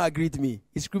 Even if you don't agree with me,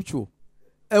 it's scriptural.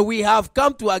 And we have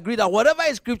come to agree that whatever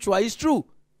is scriptural is true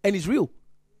and is real.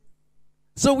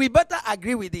 So we better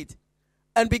agree with it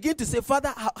and begin to say,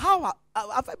 Father, how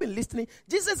have I been listening?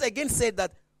 Jesus again said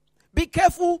that, be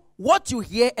careful what you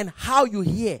hear and how you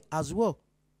hear as well.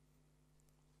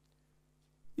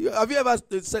 Have you ever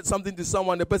said something to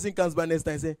someone, the person comes by next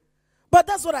time and say, but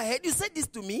that's what I heard. You said this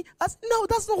to me. I said, no,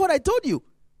 that's not what I told you.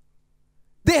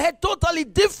 They had totally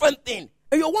different thing.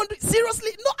 And you're wondering,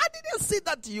 seriously? No, I didn't say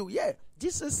that to you. Yeah,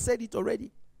 Jesus said it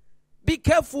already. Be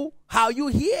careful how you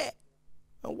hear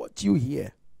and what you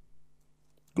hear.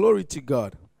 Glory to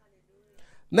God.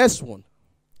 Next one.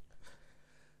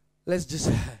 Let's just.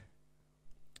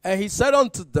 And he said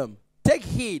unto them, take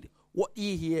heed what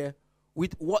ye hear,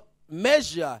 with what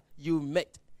measure you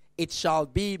make, it shall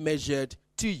be measured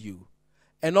to you.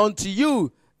 And unto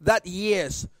you that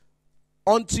hears, and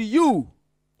unto you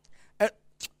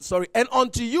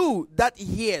that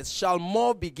hears shall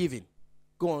more be given.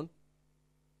 Go on.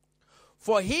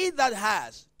 For he that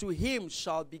has, to him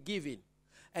shall be given,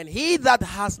 and he that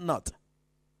has not,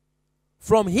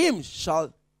 from him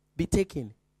shall be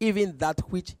taken, even that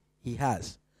which he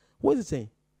has. What is it saying?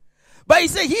 But he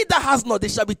said, he that has not, they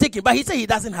shall be taken. But he said he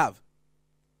doesn't have.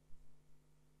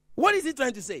 What is he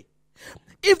trying to say?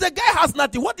 If the guy has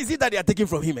nothing, what is it that they are taking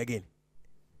from him again?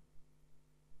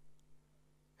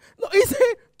 No, he said,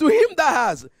 to him that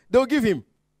has, they will give him.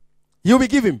 You will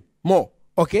give him more.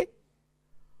 Okay?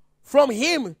 From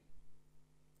him,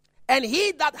 and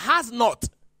he that has not,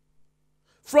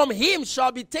 from him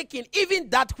shall be taken even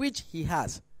that which he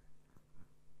has.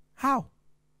 How?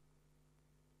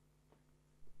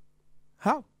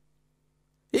 How?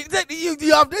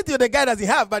 You have dated the guy that he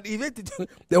has, but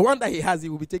the one that he has, he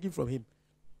will be taken from him.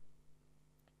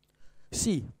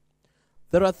 See,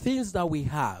 there are things that we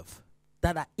have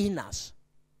that are in us.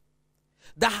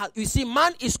 You see,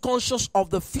 man is conscious of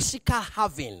the physical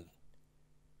having.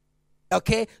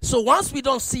 Okay? So once we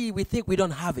don't see it, we think we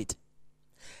don't have it.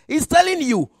 He's telling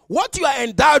you what you are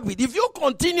endowed with. If you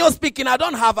continue speaking, I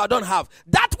don't have,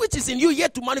 that which is in you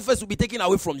yet to manifest will be taken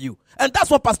away from you. And that's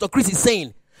what Pastor Chris is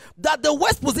saying. That the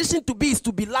worst position to be is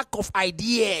to be lack of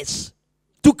ideas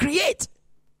to create.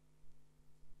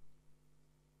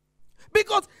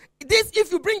 Because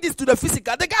if you bring this to the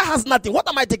physical, the guy has nothing. What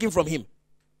am I taking from him?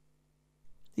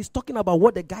 He's talking about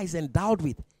what the guy is endowed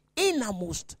with,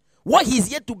 innermost, what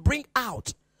he's yet to bring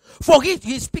out. For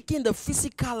he's speaking the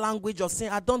physical language of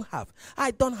saying, I don't have.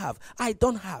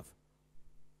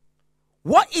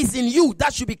 What is in you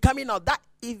that should be coming out, that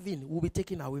even will be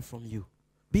taken away from you.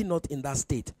 Be not in that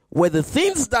state where the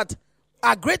things that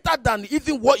are greater than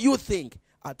even what you think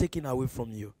are taken away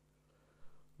from you.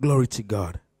 Glory to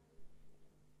God.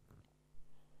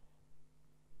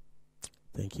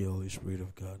 Thank you, Holy Spirit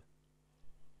of God.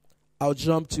 I'll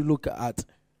jump to look at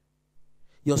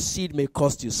your seed may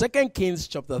cost you. 2 Kings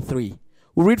chapter 3.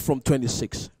 We'll read from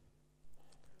 26.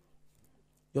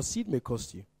 Your seed may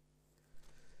cost you.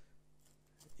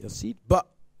 Your seed. But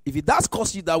if it does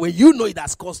cost you that way, you know it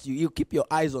has cost you. You keep your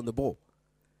eyes on the ball.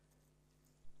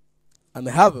 And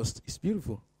the harvest is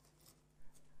beautiful.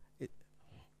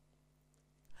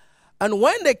 And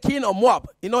when the king of Moab,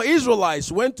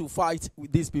 Israelites went to fight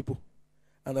with these people.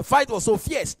 And the fight was so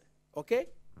fierce. Okay?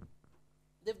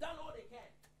 They've done all they can.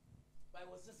 But it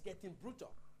was just getting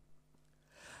brutal.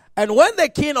 And when the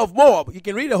king of Moab, you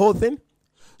can read the whole thing,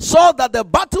 saw that the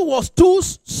battle was too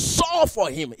sore for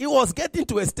him. He was getting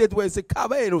to a state where he said,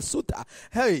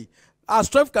 hey, our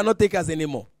strength cannot take us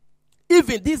anymore.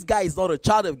 Even this guy is not a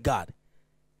child of God.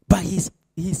 But he's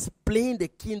playing the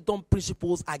kingdom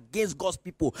principles against God's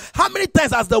people. How many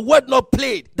times has the world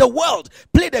played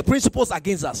the principles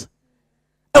against us?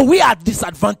 And we are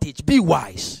disadvantaged. Be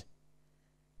wise.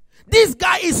 This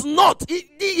guy is not.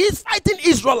 He's fighting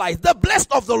Israelites, the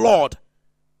blessed of the Lord.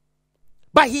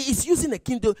 But he is using the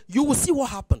kingdom. You will see what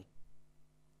happened.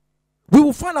 We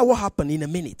will find out what happened in a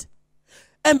minute.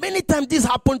 And many times this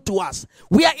happened to us.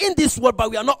 We are in this world, but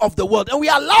we are not of the world. And we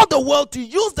allow the world to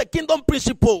use the kingdom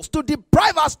principles to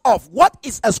deprive us of what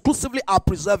is exclusively our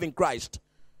preserve in Christ.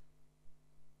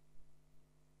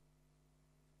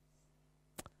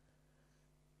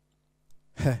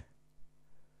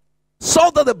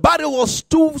 Saw that the battle was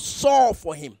too sore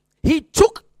for him. He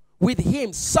took with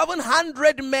him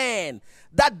 700 men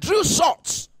that drew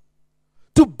swords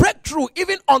to break through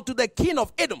even unto the king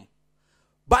of Edom.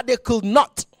 But they could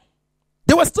not.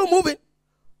 They were still moving.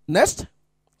 Next.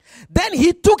 Then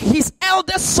he took his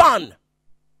eldest son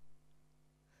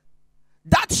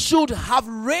that should have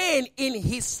reigned in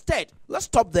his stead. Let's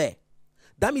stop there.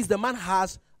 That means the man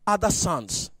has other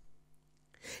sons.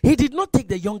 He did not take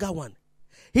the younger one.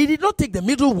 He did not take the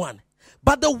middle one.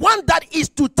 But the one that is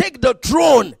to take the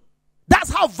throne.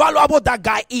 That's how valuable that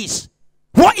guy is.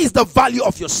 What is the value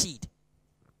of your seed?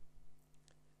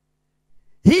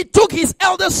 He took his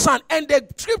eldest son, and the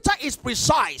scripture is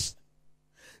precise.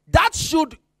 That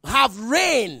should have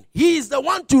reigned. He is the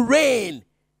one to reign.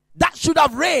 That should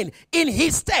have reigned in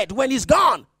his stead when he's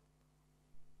gone.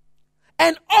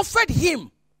 And offered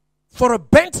him for a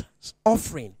burnt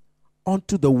offering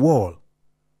unto the wall.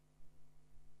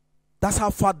 That's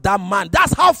how far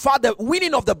the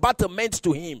winning of the battle meant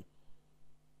to him.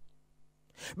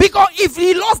 Because if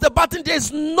he lost the battle,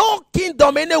 there's no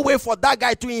kingdom anyway for that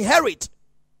guy to inherit.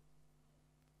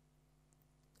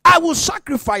 I will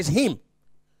sacrifice him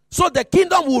so the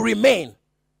kingdom will remain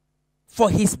for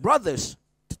his brothers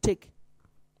to take.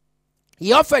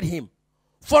 He offered him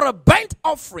for a burnt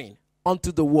offering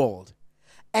unto the world.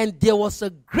 And there was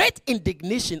a great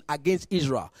indignation against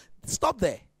Israel. Stop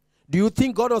there. Do you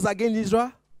think God was against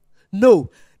Israel?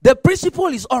 No. The principle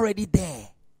is already there.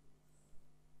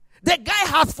 The guy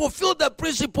has fulfilled the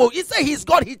principle. He said he's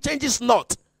God, he changes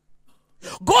not.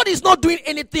 God is not doing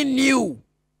anything new.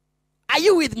 Are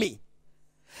you with me?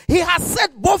 He has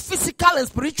set both physical and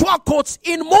spiritual codes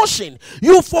in motion.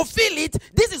 You fulfill it.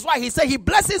 This is why he said he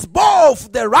blesses both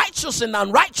the righteous and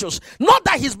unrighteous. Not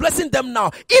that he's blessing them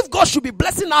now. If God should be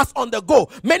blessing us on the go,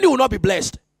 many will not be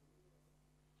blessed.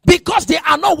 Because they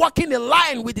are not working in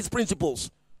line with his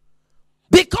principles.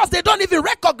 Because they don't even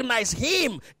recognize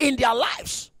him in their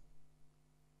lives.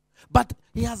 But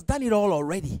he has done it all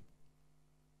already.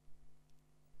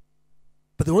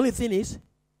 But the only thing is,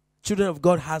 children of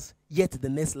God has yet the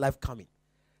next life coming.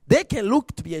 They can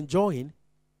look to be enjoying,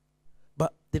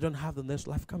 but they don't have the next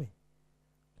life coming.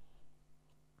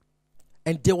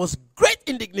 And there was great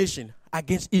indignation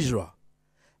against Israel.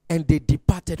 And they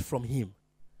departed from him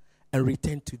and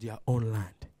returned to their own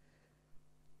land.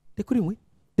 They couldn't win.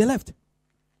 They left.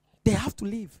 They have to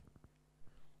leave.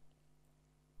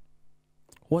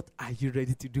 What are you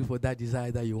ready to do for that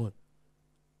desire that you want?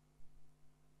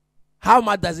 How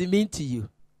much does it mean to you?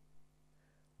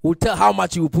 We'll tell how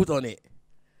much you will put on it.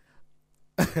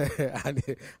 And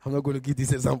I'm not going to give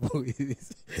this example.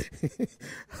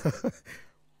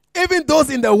 Even those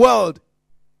in the world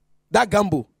that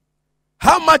gamble,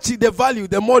 how much they value,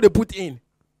 the more they put in.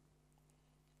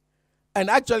 And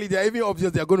actually, there are even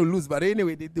options they are going to lose. But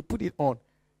anyway, they put it on.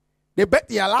 They bet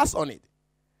their last on it.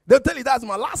 They'll tell you, that's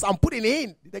my last, I'm putting it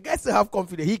in. The guy still have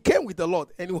confidence. He came with a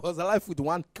lot, and he was alive with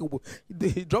one cube.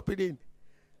 He dropped it in.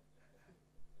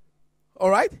 All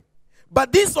right?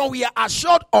 But this one we are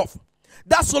assured of.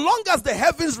 That so long as the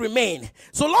heavens remain,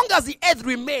 so long as the earth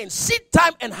remains, seed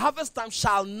time and harvest time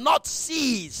shall not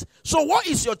cease. So what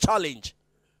is your challenge?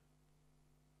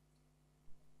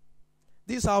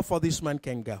 This is how far this man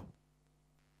can go.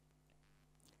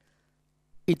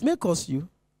 It may cost you,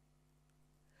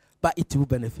 but it will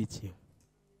benefit you.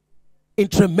 In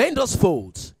tremendous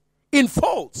folds. In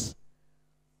folds.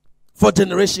 For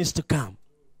generations to come.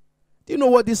 Do you know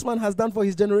what this man has done for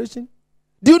his generation?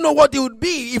 Do you know what they would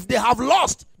be if they have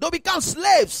lost? They'll become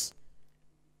slaves.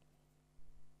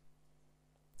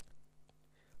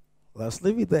 Let's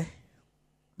leave it there.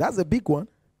 That's a big one.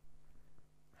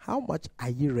 How much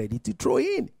are you ready to throw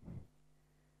in?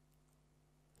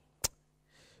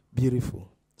 Beautiful.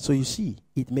 So you see,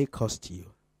 it may cost you.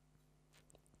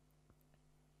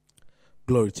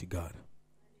 Glory to God.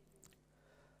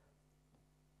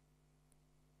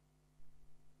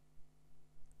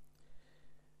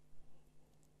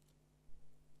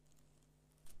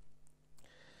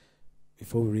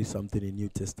 Before we read something in New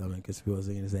Testament, because people are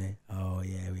saying, oh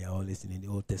yeah, we are all listening in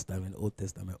the Old Testament, Old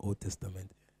Testament, Old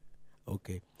Testament.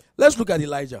 Okay. Let's look at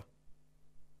Elijah.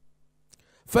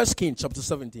 1 Kings chapter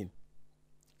 17.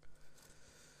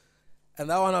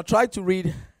 And I want to try to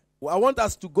read. I want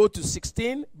us to go to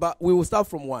 16, but we will start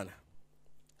from 1.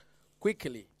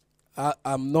 Quickly.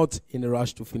 I'm not in a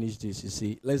rush to finish this, you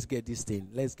see. Let's get this thing.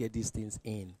 Let's get these things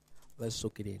in. Let's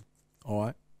soak it in. All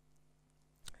right.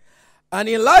 And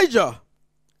Elijah,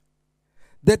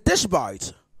 the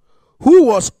Tishbite, who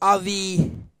was of the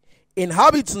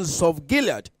inhabitants of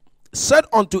Gilead, said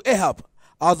unto Ahab,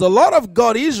 as the Lord of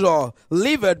God Israel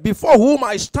liveth, before whom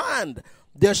I stand,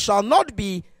 there shall not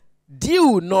be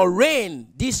dew nor rain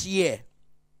this year.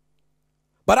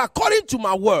 But according to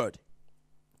my word,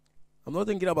 I'm not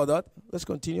thinking about that. Let's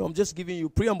continue. I'm just giving you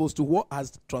preambles to what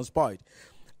has transpired.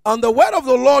 And the word of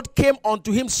the Lord came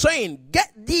unto him, saying,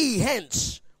 get thee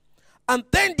hence, and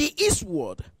turn thee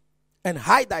eastward, and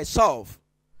hide thyself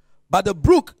by the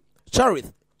brook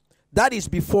Cherith, that is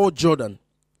before Jordan.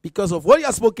 Because of what he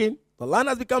has spoken, the land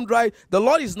has become dry. The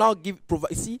Lord is now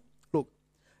provide. See, look,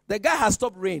 the guy has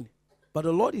stopped rain, but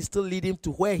the Lord is still leading him to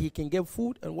where he can get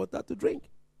food and water to drink.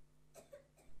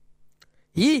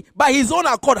 He, by his own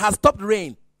accord, has stopped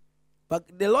rain, but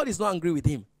the Lord is not angry with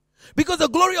him. Because the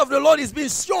glory of the Lord is being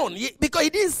shown. Because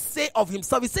he didn't say of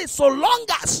himself, he said, so long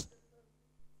as.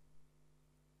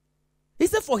 He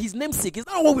said, for his name's sake. Is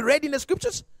that what we read in the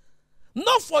scriptures?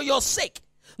 Not for your sake.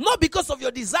 Not because of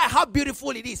your desire, how beautiful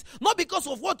it is. Not because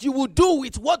of what you will do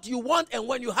with what you want and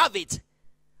when you have it.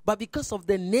 But because of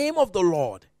the name of the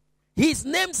Lord. His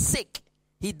name's sake.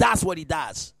 He does what he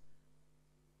does.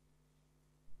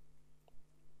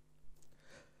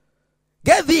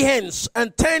 Get thee hence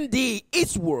and turn thee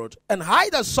eastward and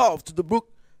hide thyself to the brook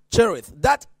Cherith,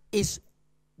 that is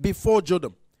before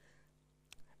Jordan.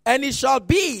 And it shall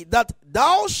be that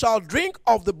thou shalt drink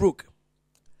of the brook.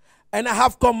 And I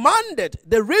have commanded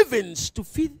the ravens to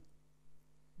feed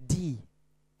thee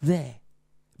there.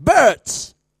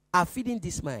 Birds are feeding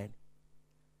this man.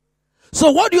 So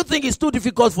what do you think is too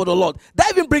difficult for the Lord? That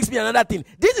even brings me another thing.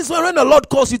 This is when the Lord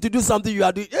calls you to do something you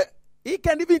are doing. He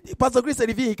can even, Pastor Chris said,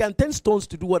 he can turn stones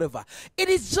to do whatever. It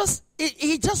is just,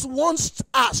 he just wants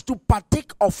us to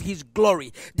partake of his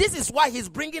glory. This is why he's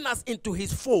bringing us into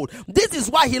his fold. This is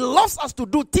why he loves us to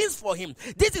do things for him.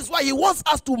 This is why he wants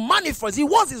us to manifest. He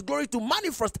wants his glory to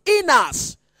manifest in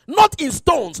us, not in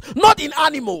stones, not in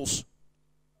animals.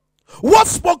 What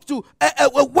spoke to,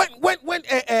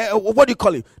 what do you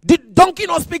call it? Did donkey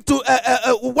not speak to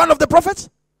one of the prophets?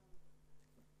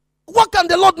 What can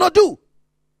the Lord not do?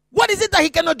 What is it that he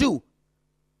cannot do?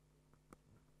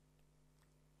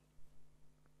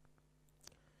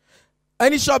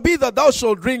 And it shall be that thou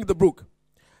shalt drink the brook,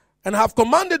 and have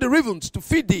commanded the ravens to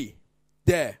feed thee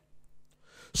there.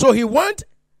 So he went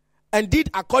and did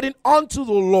according unto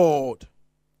the Lord.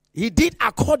 He did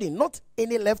according, not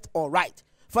any left or right.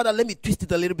 Father, let me twist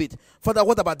it a little bit. Father,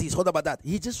 what about this? What about that?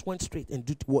 He just went straight and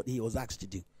did what he was asked to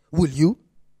do. Will you?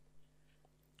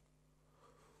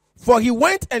 For he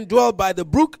went and dwelt by the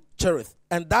brook Cherith,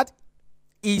 and that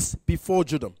is before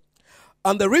Jordan.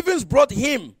 And the ravens brought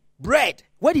him bread.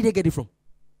 Where did they get it from?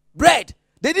 Bread.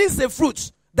 They didn't say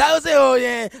fruits. They will say, oh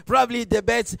yeah, probably the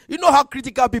birds. You know how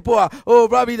critical people are. Oh,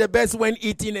 probably the birds went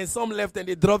eating and some left and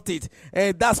they dropped it.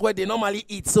 And that's where they normally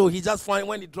eat. So he just find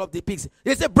when he dropped the pigs.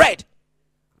 They say bread.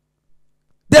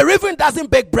 The raven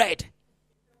doesn't bake bread.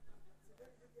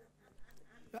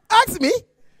 Ask me.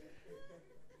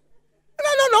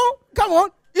 No. Come on.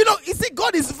 You know, you see,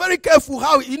 God is very careful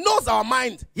how he knows our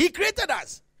mind. He created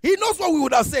us. He knows what we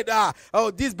would have said.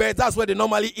 These birds, that's where they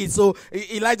normally eat. So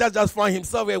Elijah just found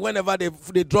himself where whenever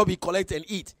they drop, he collect and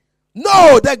eat.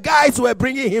 No, the guys were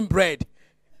bringing him bread.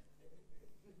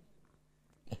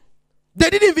 They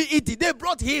didn't even eat it. They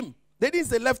brought him. They didn't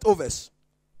say leftovers.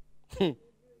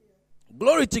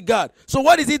 Glory to God. So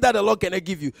what is it that the Lord cannot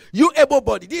give you? You able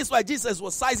body. This is why Jesus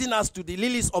was sizing us to the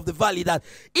lilies of the valley, that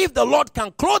if the Lord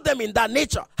can clothe them in that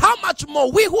nature, how much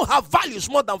more we who have values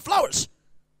more than flowers?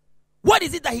 What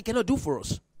is it that he cannot do for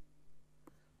us?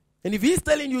 And if he's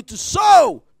telling you to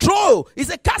sow, throw, he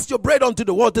said, cast your bread onto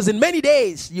the waters. In many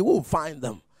days, you will find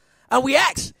them. And we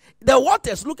ask, the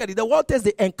waters, look at it, the waters,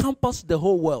 they encompass the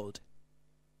whole world.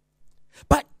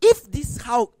 But if this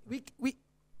how we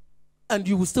and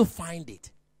you will still find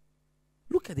it.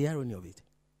 Look at the irony of it.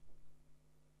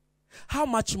 How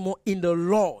much more in the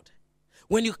Lord,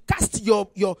 when you cast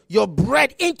your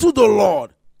bread into the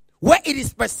Lord, where it is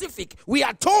specific, we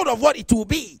are told of what it will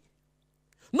be.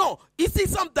 No, you see,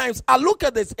 sometimes I look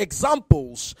at these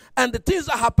examples and the things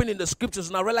that happen in the scriptures,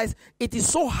 and I realize it is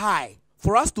so high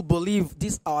for us to believe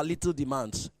these our little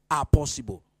demands are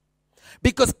possible.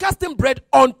 Because casting bread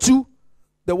onto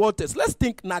the waters, let's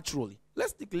think naturally.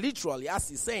 Let's think literally, as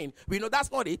he's saying. We know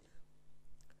that's not it.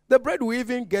 The bread will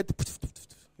even get,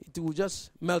 it will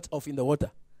just melt off in the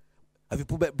water. Have you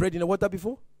put bread in the water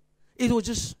before? It will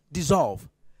just dissolve.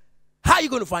 How are you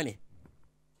going to find it?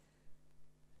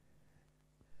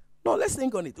 No, let's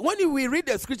think on it. When we read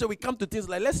the scripture, we come to things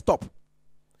like, let's stop.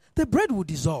 The bread will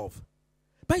dissolve.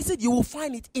 But he said, you will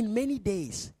find it in many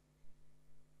days.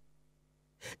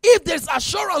 If there's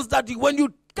assurance that when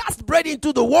you cast bread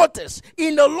into the waters,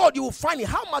 in the Lord, you will find it.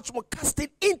 How much more cast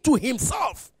it into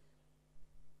himself?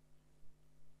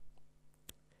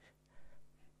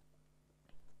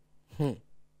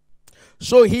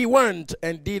 So he went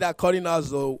and did according as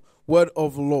the word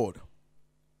of the Lord,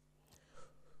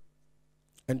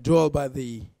 and dwelt by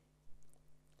the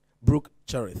brook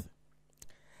Cherith.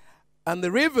 And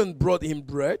the raven brought him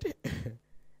bread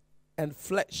and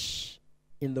flesh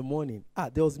in the morning.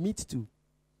 There was meat too.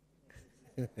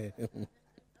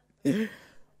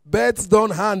 Birds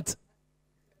don't hunt.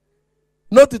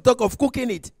 Not to talk of cooking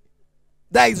it.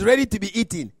 That is ready to be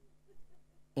eaten.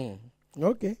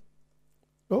 Okay.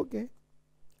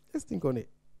 Let's think on it.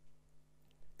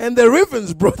 And the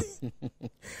ravens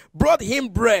brought him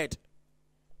bread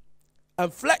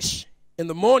and flesh in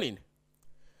the morning,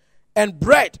 and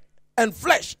bread and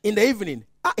flesh in the evening.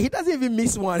 He doesn't even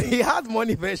miss one. He has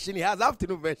morning version, he has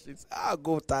afternoon versions.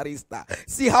 Go Tarista.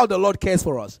 See how the Lord cares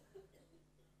for us.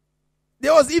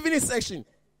 There was evening section.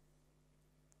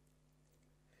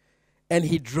 And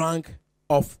he drank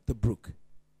of the brook.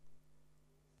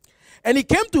 And it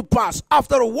came to pass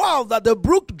after a while that the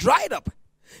brook dried up,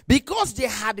 because there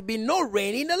had been no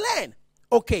rain in the land.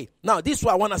 Okay, now this is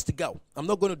where I want us to go. I'm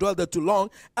not going to dwell there too long.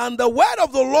 And the word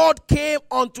of the Lord came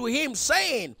unto him,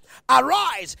 saying,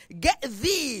 Arise, get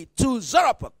thee to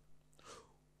Zarephath,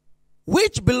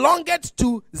 which belongeth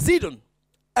to Zidon,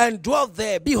 and dwell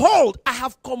there. Behold, I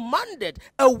have commanded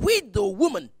a widow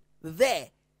woman there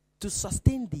to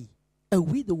sustain thee. A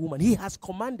widow woman. He has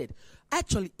commanded.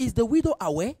 Actually, is the widow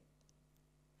aware?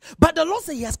 But the Lord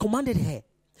said he has commanded her.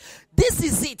 This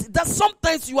is it. That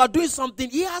sometimes you are doing something.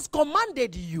 He has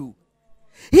commanded you.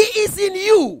 He is in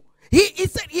you.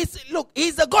 Look,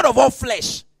 he's the God of all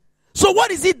flesh. So what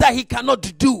is it that he cannot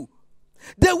do?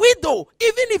 The widow,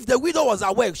 even if the widow was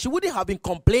aware, she wouldn't have been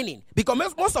complaining.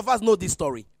 Because most of us know this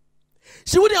story.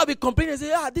 She wouldn't have been complaining and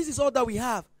say, this is all that we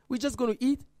have. We're just going to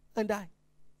eat and die.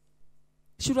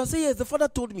 She would have said, yes, the father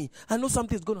told me. I know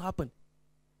something is going to happen.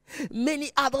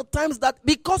 Many other times that,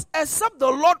 because except the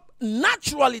Lord,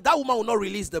 naturally that woman will not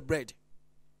release the bread.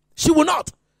 She will not.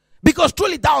 Because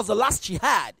truly that was the last she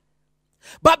had.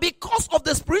 But because of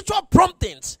the spiritual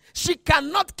promptings, she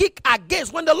cannot kick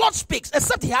against when the Lord speaks,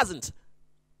 except he hasn't.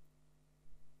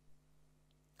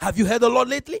 Have you heard the Lord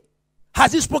lately?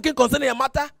 Has he spoken concerning a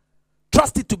matter?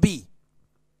 Trust it to be.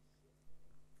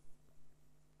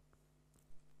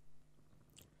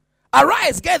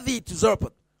 Arise, get thee to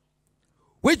Zarephath,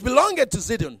 which belongeth to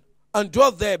Zidon, and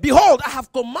dwell there. Behold, I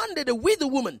have commanded a widow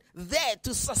woman there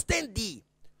to sustain thee.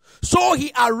 So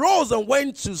he arose and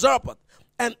went to Zarephath.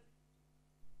 And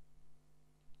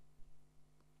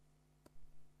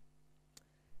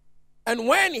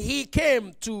when he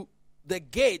came to the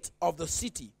gate of the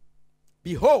city,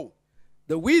 behold,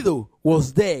 the widow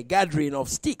was there gathering of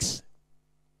sticks.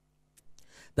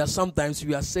 That sometimes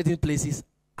we are certain places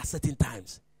at certain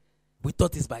times. We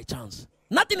thought it's by chance.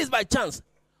 Nothing is by chance.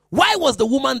 Why was the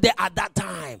woman there at that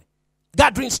time?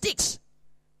 Gathering sticks.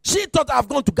 She thought, I've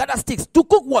gone to gather sticks. To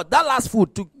cook what? That last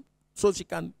food. So she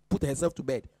can put herself to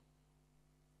bed.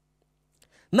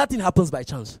 Nothing happens by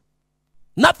chance.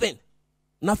 Nothing.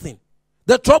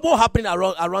 The trouble happening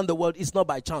around the world is not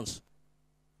by chance.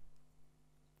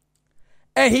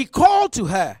 And he called to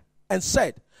her and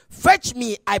said, Fetch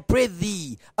me, I pray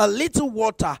thee, a little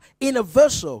water in a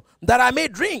vessel, that I may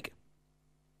drink.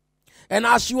 And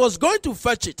as she was going to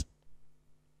fetch it,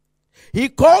 he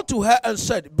called to her and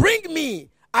said, Bring me,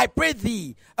 I pray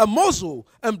thee, a morsel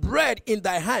and bread in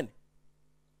thy hand.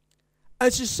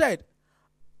 And she said,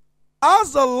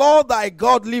 As the Lord thy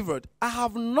God liveth, I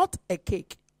have not a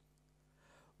cake,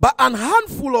 but an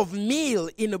handful of meal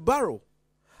in a barrel,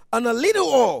 and a little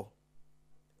oil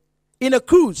in a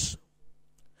cruse.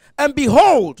 And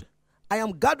behold, I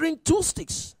am gathering 2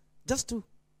 sticks, just 2,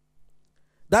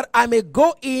 that I may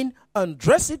go in and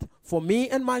dress it for me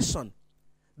and my son,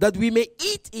 that we may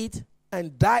eat it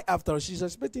and die after. She's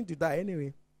expecting to die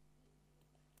anyway.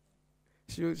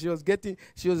 She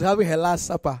was having her last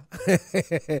supper.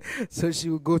 So she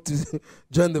would go to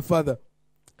join the father.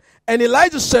 And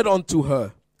Elijah said unto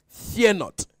her, fear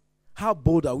not. How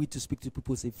bold are we to speak to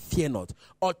people who say, fear not?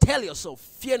 Or tell yourself,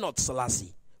 fear not,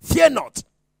 Selassie. Fear not.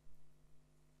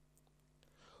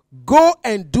 Go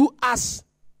and do as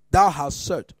thou hast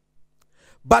said.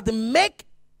 But make,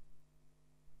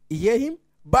 you hear him?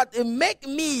 But make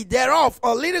me thereof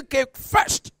a little cake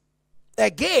first.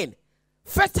 Again,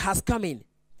 first has come in.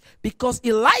 Because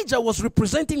Elijah was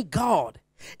representing God.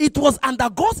 It was under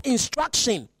God's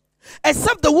instruction.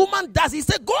 Except the woman does. He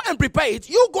said, go and prepare it.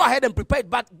 You go ahead and prepare it,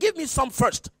 but give me some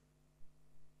first.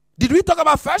 Did we talk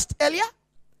about first earlier?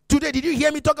 Today, did you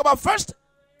hear me talk about first?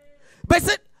 But he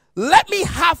said, let me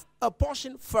have a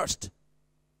portion first.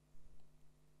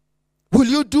 Will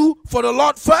you do for the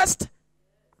Lord first?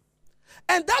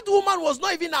 And that woman was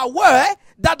not even aware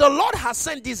that the Lord has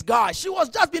sent this guy. She was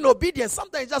just being obedient.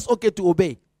 Sometimes it's just okay to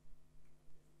obey.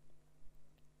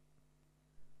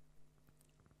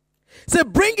 Say,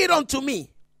 bring it unto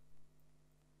me.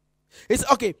 He said,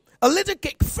 okay, a little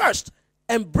cake first,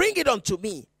 and bring it unto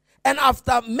me. And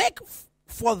after, make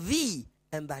for thee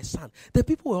and thy son. The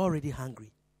people were already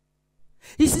hungry.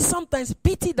 You see, sometimes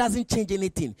pity doesn't change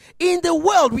anything. In the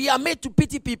world, we are made to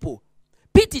pity people.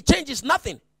 Pity changes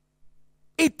nothing.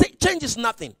 It changes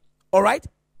nothing. All right?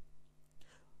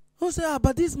 Who say,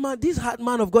 but this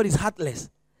man of God is heartless.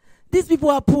 These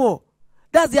people are poor.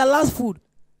 That's their last food.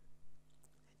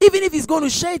 Even if he's going to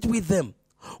share it with them,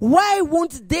 why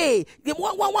won't they?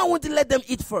 Why won't he let them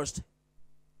eat first?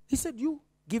 He said, you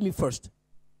give me first.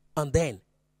 And then,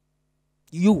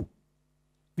 you.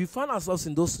 We find ourselves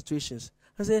in those situations.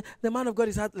 I say, the man of God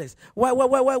is heartless.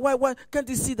 Why? Can't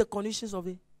you see the conditions of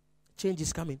it? Change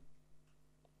is coming.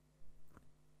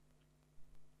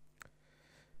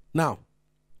 Now,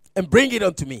 and bring it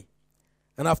unto me.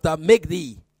 And after, make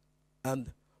thee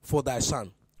and for thy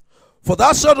son. For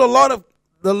thou shalt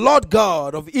the Lord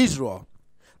God of Israel,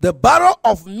 the barrel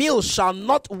of meal shall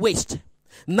not waste,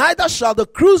 neither shall the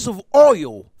cruse of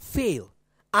oil fail,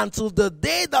 until the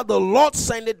day that the Lord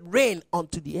sendeth rain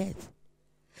unto the earth.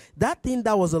 That thing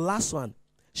that was the last one,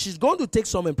 she's going to take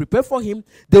some and prepare for him.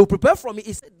 They will prepare for me.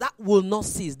 He said, that will not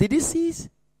cease. Did it cease?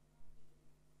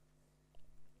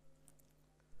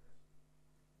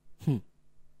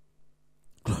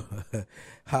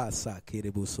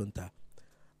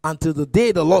 Until the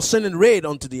day the Lord sent rain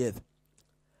unto the earth.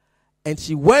 And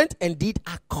she went and did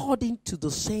according to the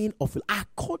saying of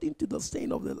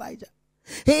Elijah.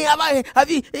 Hey, have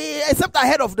you except I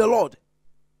heard of the Lord?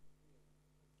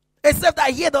 Except I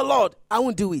hear the Lord, I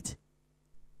won't do it.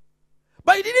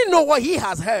 But you didn't know what he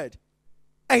has heard.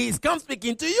 And he's come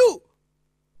speaking to you.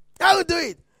 I will do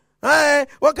it.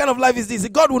 What kind of life is this?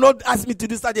 God will not ask me to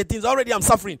do certain things. Already I'm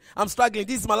suffering. I'm struggling.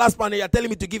 This is my last plan and you're telling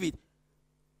me to give it.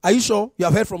 Are you sure you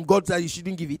have heard from God that you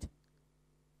shouldn't give it?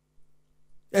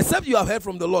 Except you have heard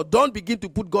from the Lord. Don't begin to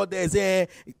put God there and say,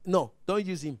 no, don't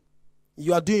use him.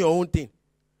 You are doing your own thing.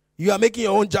 You are making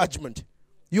your own judgment.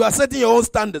 You are setting your own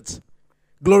standards.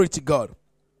 Glory to God.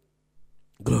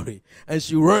 Glory. And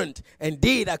she went and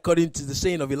did according to the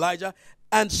saying of Elijah.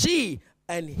 And she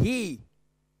and he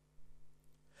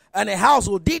and a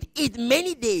household did eat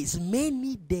many days.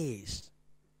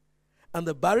 And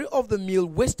the barrel of the meal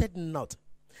wasted not.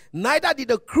 Neither did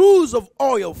the cruse of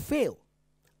oil fail,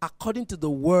 according to the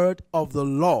word of the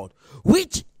Lord,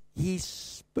 which he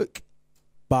spoke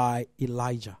by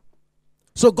Elijah.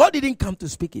 So God didn't come to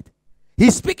speak it.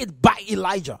 He spoke it by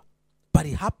Elijah. But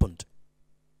it happened.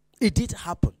 It did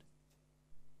happen.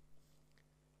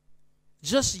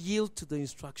 Just yield to the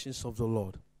instructions of the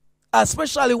Lord.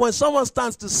 Especially when someone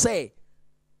stands to say,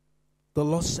 the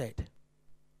Lord said.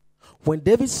 When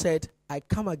David said, I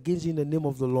come against you in the name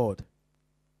of the Lord,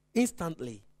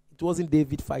 instantly, it wasn't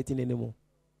David fighting anymore.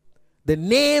 The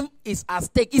name is at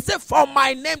stake. He said, for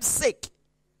my name's sake.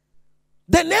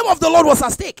 The name of the Lord was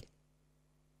at stake.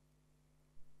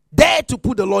 Dare to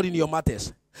put the Lord in your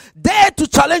matters. Dare to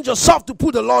challenge yourself to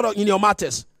put the Lord in your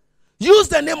matters. Use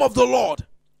the name of the Lord.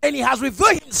 And he has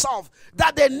revealed himself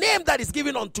that the name that is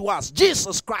given unto us,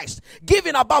 Jesus Christ,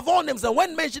 given above all names, and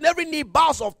when mentioned, every knee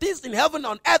bows of things in heaven,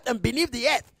 on earth, and beneath the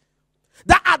earth.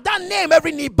 That at that name,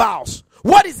 every knee bows.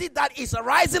 What is it that is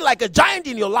arising like a giant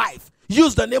in your life?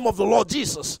 Use the name of the Lord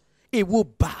Jesus. It will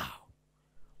bow.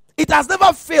 It has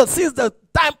never failed since the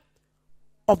time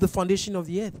of the foundation of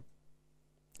the earth.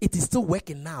 it is still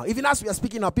working now. Even as we are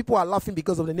speaking now, people are laughing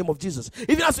because of the name of Jesus.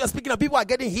 Even as we are speaking now, people are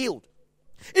getting healed.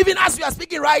 Even as we are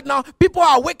speaking right now, people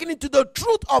are awakening to the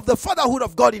truth of the fatherhood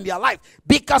of God in their life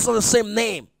because of the same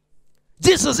name.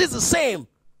 Jesus is the same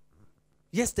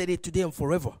yesterday, today, and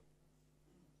forever.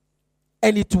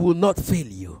 And it will not fail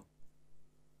you.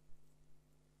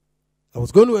 I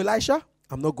was going to Elisha.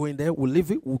 I'm not going there. We'll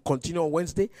leave it. We'll continue on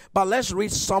Wednesday. But let's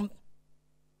read some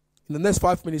in the next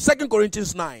 5 minutes. 2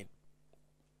 Corinthians 9.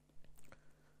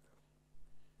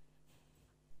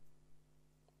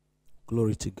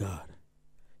 Glory to God.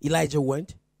 Elijah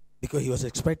went because he was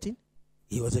expecting.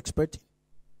 He was expecting.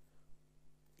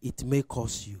 It may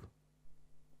cost you.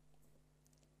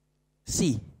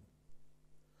 See,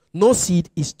 no seed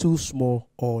is too small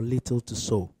or little to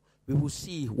sow. We will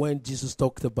see when Jesus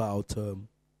talked about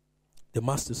the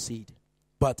mustard seed.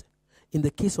 But in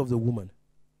the case of the woman,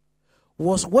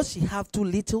 was what she have too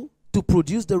little to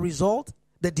produce the result,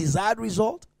 the desired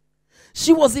result?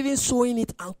 She was even sowing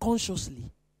it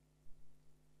unconsciously.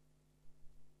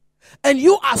 And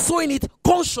you are sowing it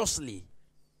consciously.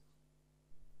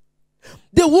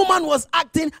 The woman was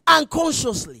acting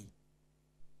unconsciously.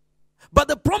 But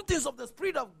the promptings of the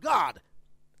Spirit of God,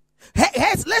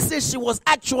 let's say she was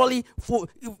actually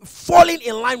falling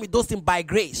in line with those things by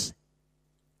grace.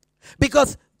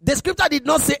 Because the scripture did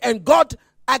not say, and God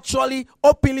actually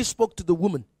openly spoke to the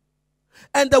woman.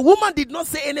 And the woman did not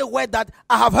say any word that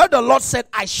I have heard the Lord said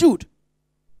I should.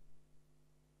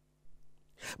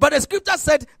 But the scripture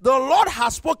said the Lord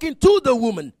has spoken to the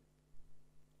woman,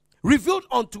 revealed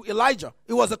unto Elijah.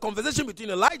 It was a conversation between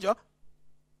Elijah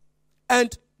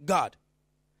and God.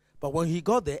 But when he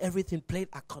got there, everything played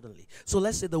accordingly. So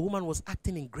let's say the woman was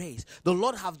acting in grace. The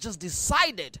Lord have just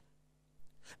decided.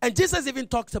 And Jesus even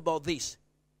talked about this.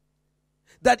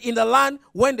 That in the land,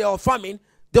 when they were famine,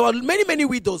 there were many, many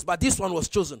widows, but this one was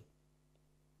chosen.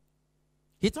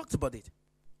 He talked about it.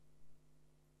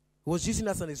 He was using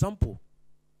as an example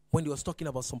when he was talking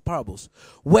about some parables,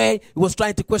 where he was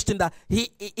trying to question that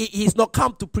he's not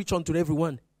come to preach unto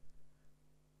everyone.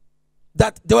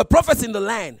 That there were prophets in the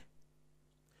land.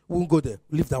 We won't go there.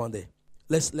 Leave that one there.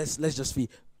 Let's just see.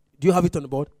 Do you have it on the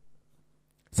board?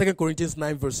 2 Corinthians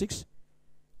 9 verse 6.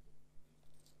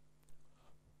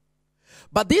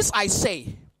 But this I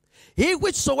say, he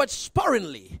which soweth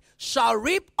sparingly shall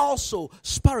reap also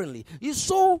sparingly. You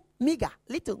sow meager,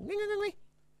 little,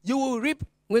 you will reap.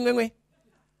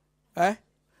 I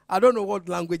don't know what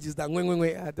language is that.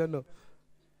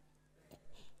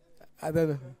 I don't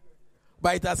know.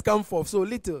 But it has come forth so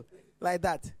little, like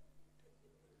that.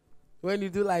 When you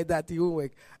do like that, it won't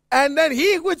work. And then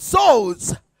he which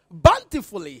sows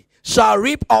bountifully shall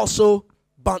reap also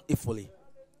bountifully.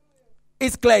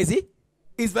 It's clear, is it?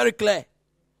 It's very clear.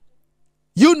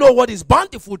 You know what is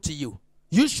bountiful to you.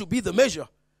 You should be the measure.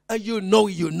 And you know.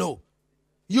 You know.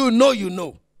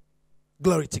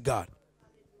 Glory to God.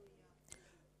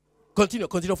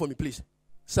 Continue for me, please.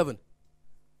 7.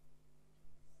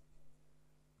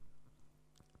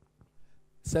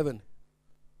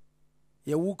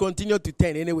 Yeah, we'll continue to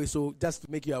 10 anyway, so just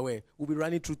to make you aware, we'll be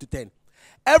running through to 10.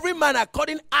 Every man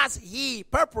according as he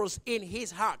purpose in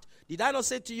his heart. Did I not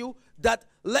say to you that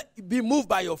be moved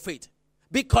by your faith?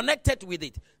 Be connected with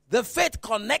it. The faith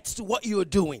connects to what you're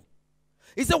doing.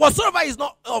 He said, whatsoever is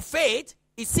not of faith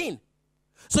is sin.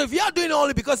 So if you are doing it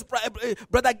only because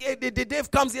Brother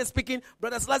Dave comes here speaking,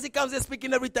 Brother Selassie comes here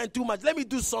speaking every time too much, let me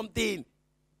do something.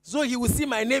 So he will see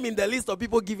my name in the list of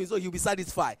people giving, so he'll be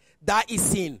satisfied. That is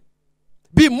sin.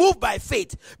 Be moved by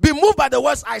faith. Be moved by the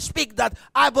words I speak, that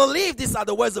I believe these are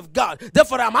the words of God.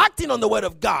 Therefore, I'm acting on the word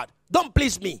of God. Don't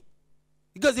please me.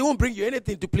 Because it won't bring you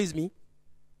anything to please me.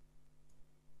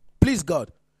 Please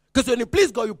God. Because when you please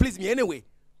God, you please me anyway.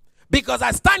 Because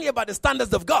I stand here by the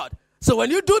standards of God. So when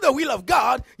you do the will of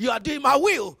God, you are doing my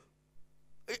will.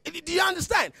 Do you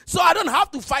understand? So I don't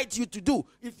have to fight you to do.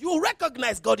 If you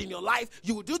recognize God in your life,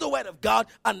 you will do the word of God,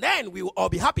 and then we will all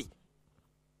be happy.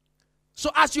 So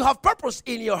as you have purpose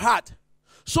in your heart,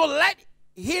 so let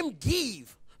him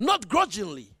give, not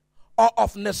grudgingly or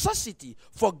of necessity,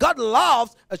 for God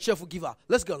loves a cheerful giver.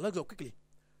 Let's go quickly.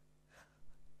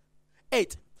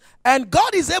 8. And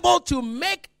God is able to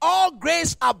make all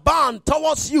grace abound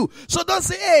towards you. So don't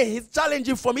say, hey, he's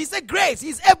challenging for me. He said grace.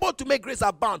 He's able to make grace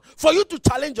abound for you to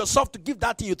challenge yourself to give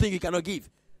that thing you think you cannot give.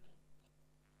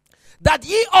 That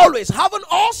ye always having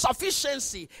all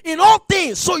sufficiency in all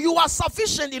things. So you are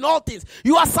sufficient in all things.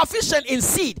 You are sufficient in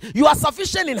seed. You are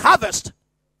sufficient in harvest.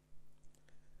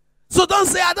 So don't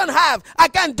say, I don't have, I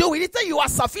can't do it. He said you are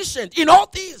sufficient in all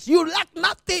things. You lack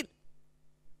nothing.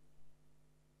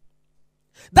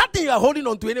 That thing you are holding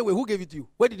on to anyway, who gave it to you?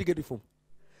 Where did you get it from?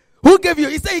 Who gave you?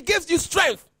 He said he gives you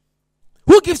strength.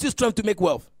 Who gives you strength to make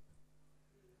wealth?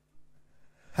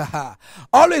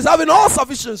 Always having all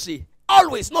sufficiency.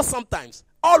 Always, not sometimes.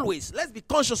 Always. Let's be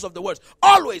conscious of the words.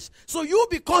 Always. So you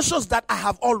be conscious that I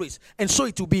have always. And so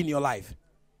it will be in your life.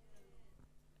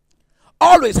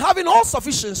 Always having all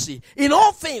sufficiency in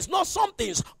all things, not some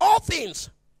things, all things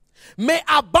may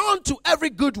abound to every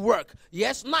good work.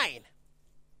 Yes, 9.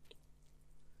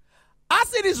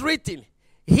 As it is written,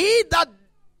 he that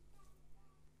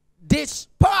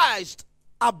dispersed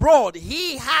abroad,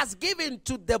 he has given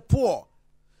to the poor.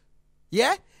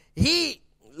 Yeah?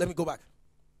 Let me go back.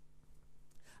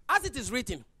 As it is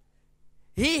written,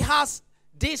 he has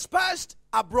dispersed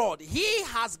abroad, he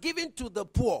has given to the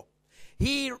poor.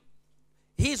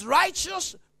 His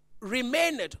righteous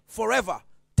remaineth forever.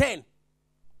 10.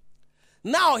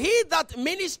 Now he that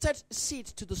ministered seed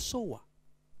to the sower.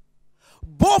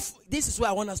 Both, this is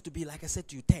where I want us to be, like I said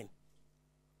to you, 10.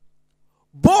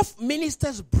 Both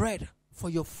ministers bread for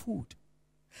your food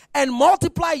and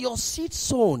multiply your seed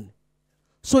sown.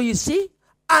 So you see,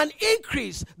 and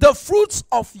increase the fruits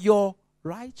of your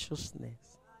righteousness.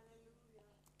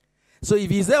 So if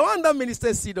he's the one that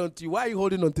ministers seed unto you, why are you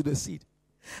holding on to the seed?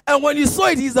 And when you sow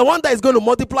it, he's the one that is going to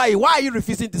multiply it. Why are you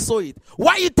refusing to sow it?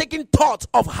 Why are you taking thought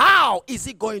of how is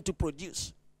it going to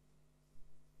produce?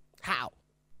 How?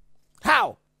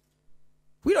 How?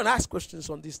 We don't ask questions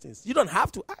on these things. You don't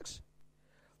have to ask.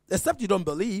 Except you don't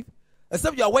believe.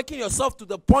 Except you are working yourself to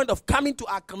the point of coming to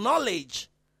acknowledge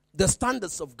the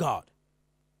standards of God.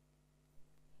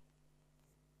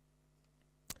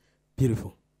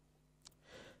 Beautiful.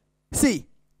 See,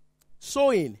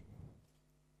 sowing.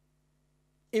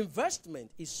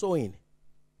 Investment is sowing.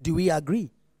 Do we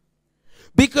agree?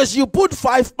 Because you put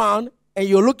 £5 and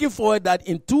you're looking forward that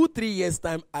in 2-3 years'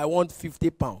 time, I want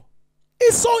 £50.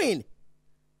 It's sowing.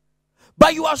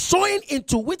 But you are sowing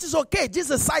into, which is okay.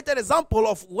 Jesus cited example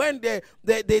of when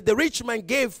the rich man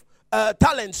gave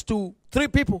talents to 3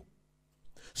 people.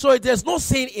 So there's no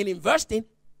sin in investing,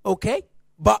 okay?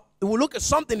 But we'll look at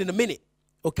something in a minute,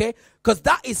 okay? Because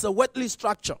that is a worldly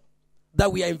structure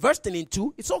that we are investing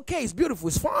into. It's okay, it's beautiful,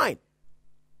 it's fine.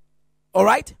 All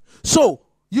right? So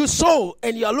you sow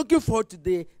and you are looking forward to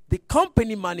the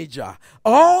company manager,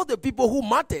 all the people who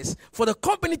matters for the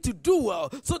company to do well,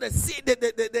 so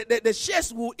the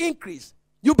shares will increase.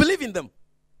 You believe in them.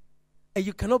 And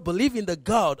you cannot believe in the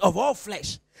God of all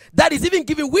flesh that is even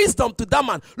giving wisdom to that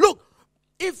man. Look,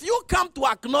 if you come to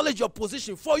acknowledge your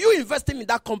position, for you investing in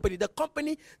that company,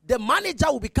 the manager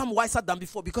will become wiser than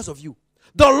before because of you.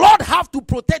 The Lord have to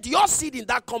protect your seed in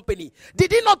that company.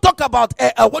 Did he not talk about,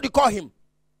 what do you call him?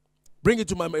 Bring it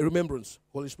to my remembrance,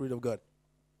 Holy Spirit of God.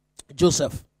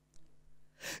 Joseph.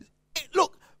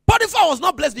 Look, Potiphar was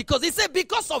not blessed because he said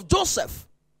because of Joseph.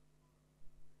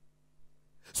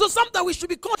 So sometimes we should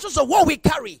be conscious of what we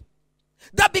carry.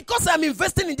 That because I'm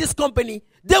investing in this company,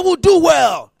 they will do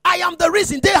well. I am the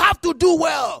reason. They have to do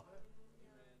well.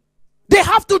 They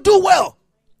have to do well.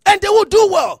 And they will do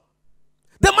well.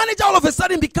 The manager all of a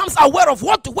sudden becomes aware of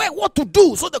what to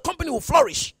do so the company will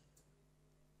flourish.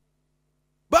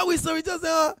 But we just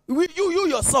you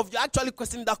yourself, you're actually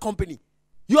questioning that company.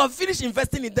 You have finished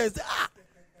investing in them. Say,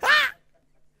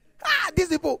 these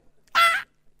people.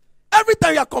 Every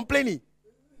time you are complaining.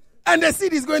 And the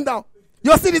seed is going down.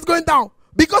 Your seed is going down.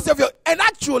 Because of and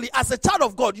actually, as a child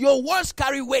of God, your words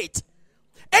carry weight.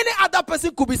 Any other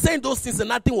person could be saying those things and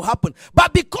nothing will happen.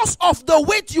 But because of the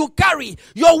weight you carry,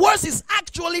 your words is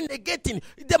actually negating.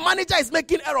 The manager is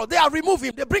making error. They are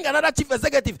removing. They bring another chief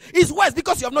executive. It's worse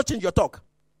because you have not changed your talk.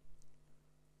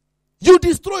 You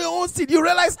destroy your own seed. You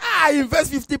realize, I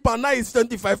invest £50, now it's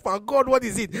 £25. God, what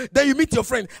is it? Then you meet your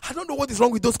friend. I don't know what is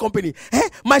wrong with those companies.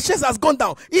 My shares has gone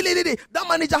down. That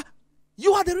manager,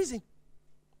 you are the reason.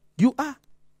 You are.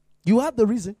 You are the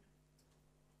reason.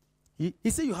 He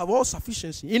said you have all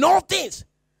sufficiency in all things.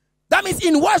 That means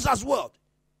in words as well.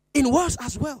 In words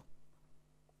as well.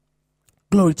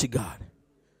 Glory to God.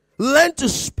 Learn to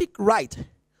speak right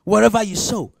wherever you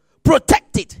sow.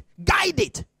 Protect it. Guide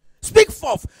it. Speak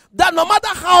forth. That no matter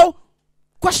how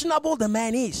questionable the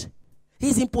man is,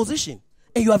 he's in position.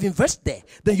 And you have invested there.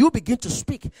 Then you begin to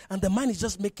speak. And the man is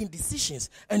just making decisions.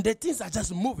 And the things are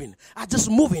just moving. Are just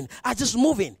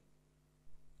moving.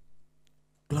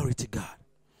 Glory to God.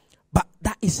 But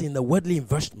that is in the worldly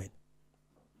investment.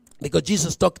 Because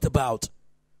Jesus talked about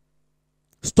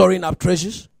storing up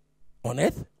treasures on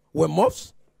earth where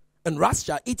moths and rats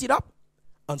shall eat it up,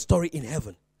 and store it in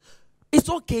heaven. It's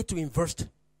okay to invest.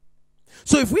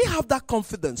 So if we have that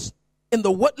confidence in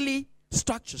the worldly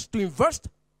structures to invest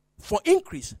for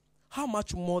increase, how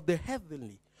much more the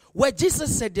heavenly? Where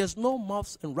Jesus said there's no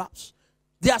moths and rats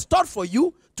They are stored for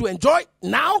you to enjoy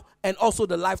now and also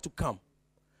the life to come.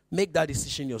 Make that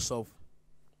decision yourself.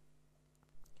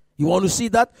 You want to see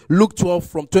that? Luke 12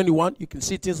 from 21, you can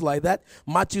see things like that.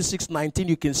 Matthew 6:19,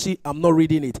 you can see, I'm not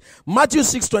reading it. Matthew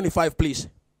 6:25, please.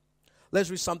 Let's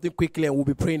read something quickly and we'll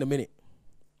be praying in a minute.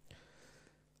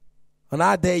 And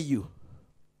I dare you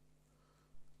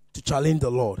to challenge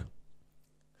the Lord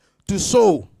to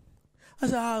sow. I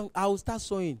said, I will start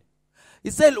sowing. He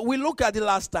said, we look at it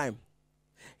last time.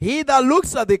 He that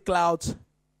looks at the clouds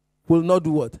will not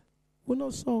do what? Will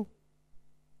not sow.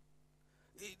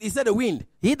 He said the wind.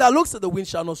 He that looks at the wind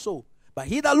shall not sow. But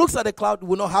he that looks at the cloud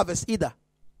will not harvest either.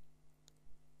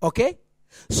 Okay?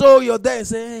 So you're there and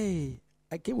say, hey,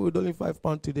 I came with only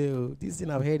 £5 today. Oh. This thing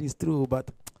I've heard is true, but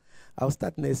I'll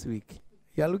start next week.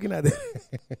 You're looking at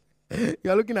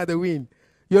you're looking at the wind.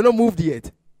 You're not moved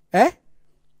yet. Eh?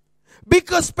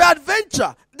 Because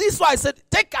peradventure, this is why I said,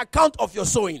 take account of your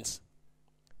sowings.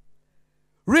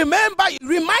 Remind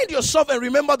yourself and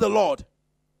remember the Lord.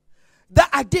 That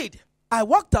I did. I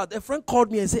walked out. A friend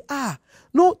called me and said,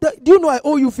 no, do you know I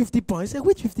owe you £50? I said,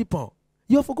 which £50?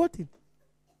 You have forgotten.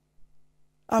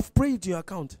 I've paid to your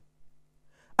account.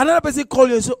 Another person called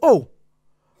you and said,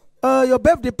 your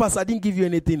birthday pass, I didn't give you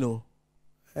anything, no.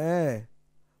 I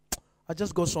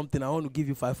just got something. I want to give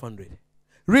you 500.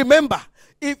 Remember,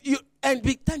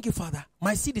 thank you, Father.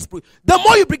 My seed is the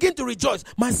more you begin to rejoice,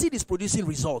 my seed is producing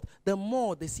result. The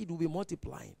more the seed will be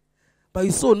multiplying. But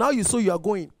you sow, you are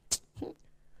going.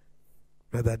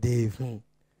 Brother Dave,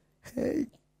 hey,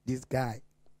 this guy.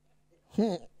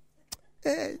 Hey.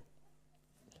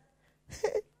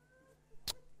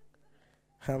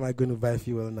 How am I going to buy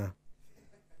fuel now?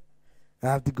 I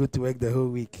have to go to work the whole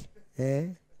week.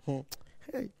 Hey.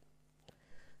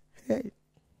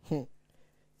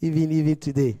 Even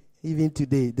today,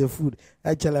 the food.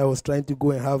 Actually, I was trying to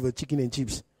go and have a chicken and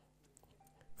chips.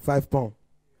 £5,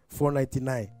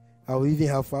 $4.99. I will even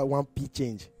have 1p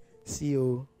change. See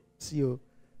you. You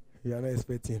are not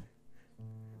expecting.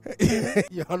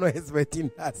 You are not expecting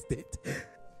that state.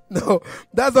 No,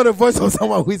 that's not the voice of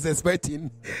someone who is expecting.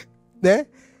 Eh?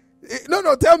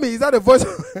 No, tell me, is that the voice?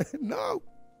 No.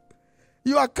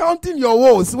 You are counting your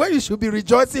woes when you should be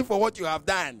rejoicing for what you have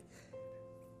done.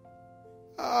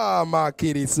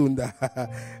 Makiri Sunda.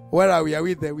 Where are we? Are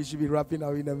we there? We should be wrapping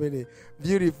up in a minute.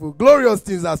 Beautiful. Glorious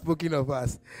things are spoken of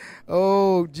us.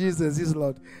 Oh, Jesus is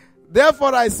Lord.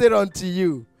 Therefore I say unto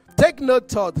you, take no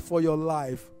thought for your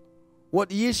life,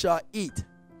 what ye shall eat,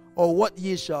 or what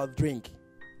ye shall drink,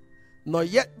 nor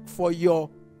yet for your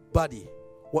body,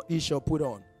 what ye shall put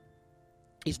on.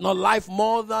 Is not life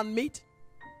more than meat,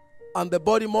 and the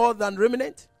body more than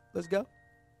raiment? Let's go.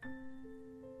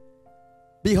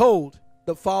 Behold,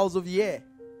 the fowls of the air,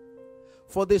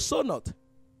 for they sow not,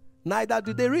 neither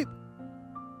do they reap,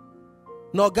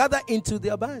 nor gather into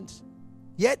their barns.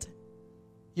 Yet,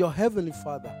 your heavenly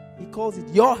Father, he calls it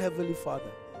your heavenly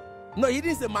Father. No, he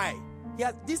didn't say mine.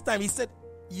 This time he said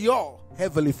your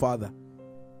heavenly Father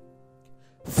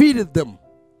feedeth them.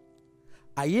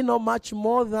 Are ye not much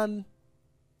more than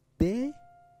they?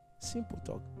 Simple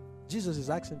talk. Jesus is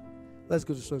asking. Let's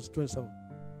go to verse 27.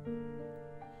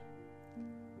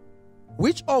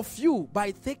 Which of you,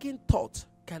 by taking thought,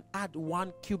 can add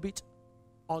 1 cubit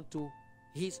unto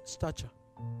his stature?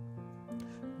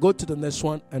 Go to the next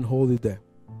one and hold it there.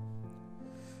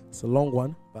 It's a long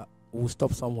one, but we'll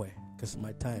stop somewhere because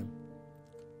my time.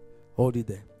 Hold it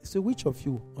there. So which of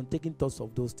you, on taking thoughts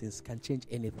of those things, can change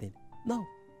anything? No.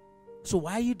 So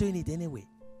why are you doing it anyway?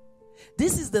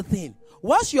 This is the thing.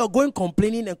 Whilst you are going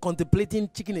complaining and contemplating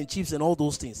chicken and chips and all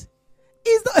those things,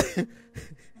 it's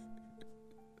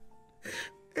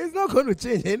not going to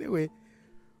change anyway.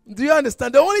 Do you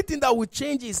understand? The only thing that will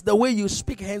change is the way you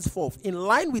speak henceforth, in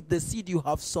line with the seed you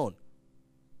have sown.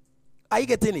 Are you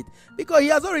getting it? Because he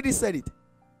has already said it.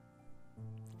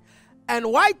 And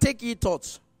why take ye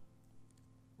thoughts?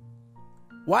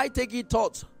 Why take ye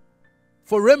thoughts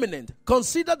for remnant?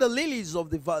 Consider the lilies of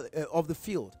the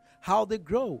field, how they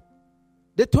grow.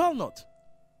 They toil not,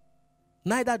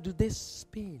 neither do they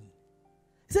spin.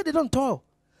 He said they don't toil,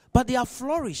 but they are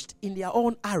flourished in their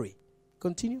own array.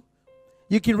 Continue.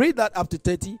 You can read that up to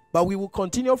 30, but we will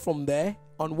continue from there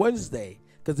on Wednesday,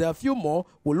 because there are a few more.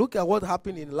 We'll look at what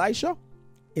happened in Elisha,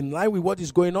 in line with what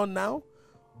is going on now,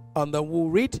 and then we'll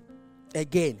read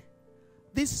again.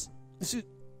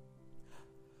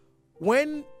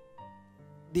 When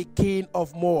the king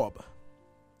of Moab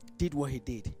did what he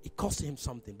did, it cost him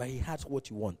something, but he had what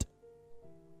you want.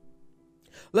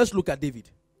 Let's look at David.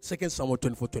 2 Samuel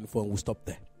 24:24, and we'll stop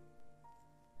there.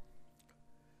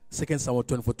 2 Samuel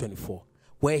 24:24,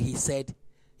 where he said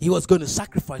he was going to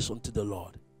sacrifice unto the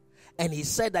Lord. And he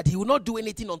said that he will not do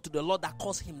anything unto the Lord that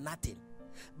cost him nothing.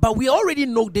 But we already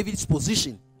know David's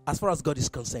position as far as God is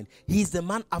concerned. He is the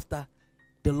man after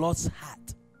the Lord's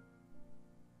heart.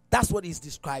 That's what is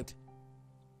described.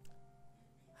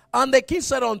 And the king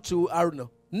said unto Araunah,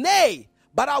 Nay,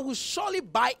 but I will surely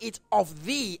buy it of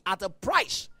thee at a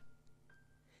price.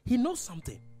 He knows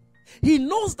something. He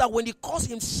knows that when he calls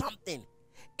him something,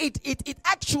 it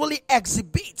actually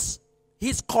exhibits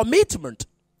his commitment.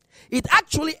 It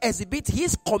actually exhibits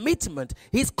his commitment.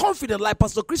 He's confident, like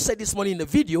Pastor Chris said this morning in the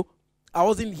video. I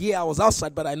wasn't here, I was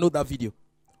outside, but I know that video.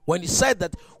 When he said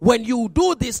that when you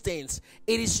do these things,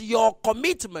 it is your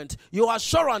commitment, your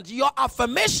assurance, your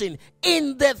affirmation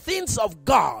in the things of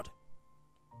God.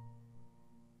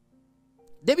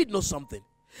 David knows something.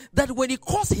 That when he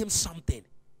calls him something,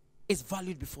 it's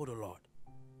valued before the Lord.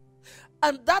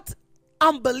 And that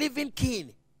unbelieving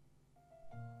king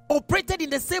operated in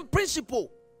the same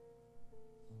principle.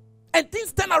 And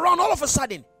things turn around all of a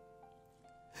sudden.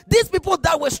 These people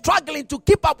that were struggling to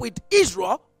keep up with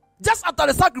Israel, just after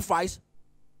the sacrifice,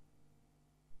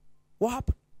 what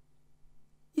happened?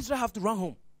 Israel have to run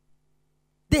home.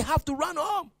 They have to run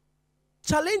home.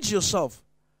 Challenge yourself.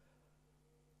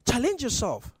 Challenge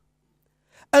yourself.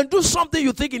 And do something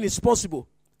you think is possible.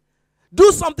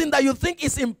 Do something that you think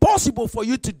is impossible for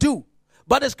you to do.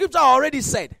 But the scripture already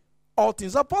said, all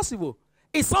things are possible.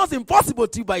 It sounds impossible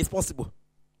to you, but it's possible.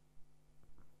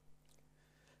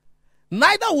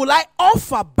 Neither will I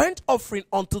offer burnt offering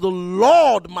unto the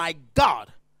Lord my God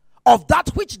of that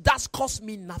which does cost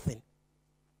me nothing.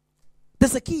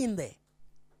 There's a key in there.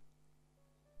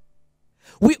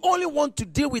 We only want to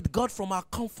deal with God from our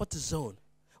comfort zone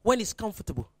when it's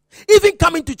comfortable. Even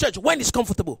coming to church when it's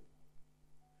comfortable.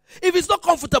 If it's not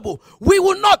comfortable, we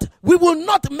will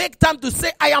not make time to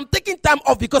say, I am taking time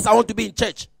off because I want to be in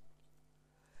church.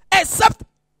 Except,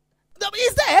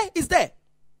 it's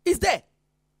there.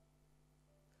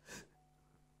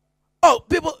 Oh,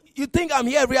 people, you think I'm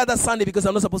here every other Sunday because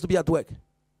I'm not supposed to be at work?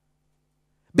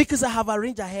 Because I have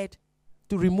arranged ahead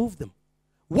to remove them.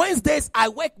 Wednesdays, I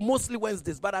work mostly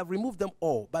Wednesdays, but I've removed them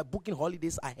all by booking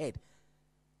holidays ahead.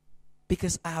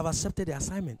 Because I have accepted the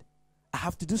assignment. I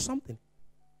have to do something.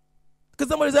 Because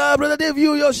somebody says, Brother Dave,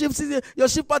 your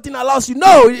shift pattern allows you.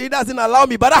 No, it doesn't allow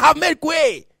me, but I have made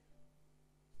way.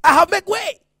 I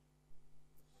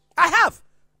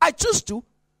choose to.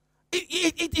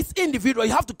 It's individual.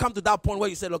 You have to come to that point where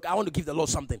you say, look, I want to give the Lord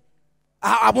something.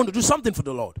 I want to do something for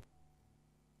the Lord.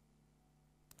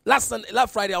 Last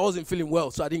Friday, I wasn't feeling well,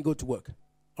 so I didn't go to work.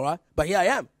 All right? But here I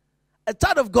am. A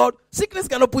child of God, sickness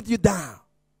cannot put you down.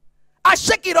 I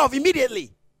shake it off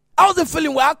immediately. I wasn't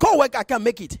feeling well. I call work, I can't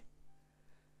make it.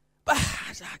 But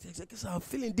I'm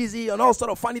feeling dizzy and all sort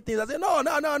of funny things. I said,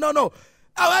 no.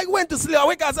 I went to sleep. I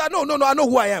wake up, I said, no, I know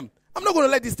who I am. I'm not going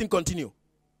to let this thing continue.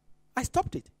 I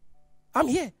stopped it. I'm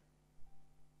here.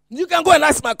 You can go and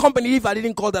ask my company if I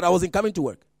didn't call that I wasn't coming to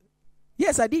work.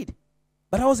 Yes, I did.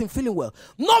 But I wasn't feeling well.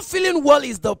 Not feeling well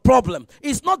is the problem.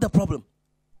 It's not the problem.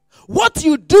 What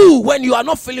you do when you are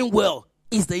not feeling well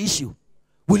is the issue.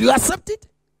 Will you accept it?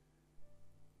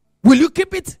 Will you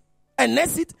keep it and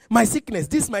nurse it? My sickness,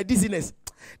 this my dizziness,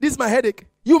 this my headache.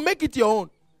 You make it your own.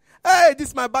 Hey,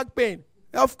 this my back pain.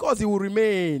 Of course it will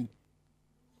remain.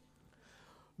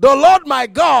 The Lord my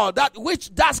God, that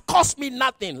which does cost me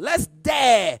nothing. Let's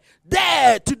dare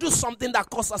to do something that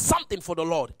costs us something for the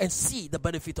Lord and see the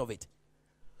benefit of it.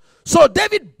 So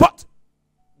David bought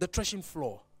the threshing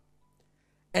floor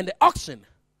and the oxen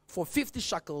for 50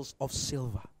 shekels of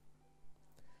silver.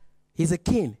 He's a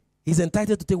king. He's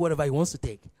entitled to take whatever he wants to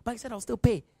take. But he said, I'll still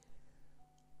pay.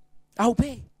 I'll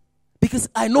pay. Because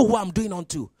I know who I'm doing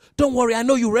unto. Don't worry, I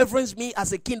know you reverence me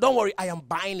as a king. Don't worry, I am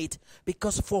buying it.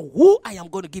 Because for who I am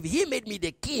going to give it, he made me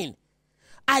the king.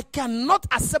 I cannot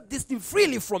accept this thing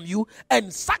freely from you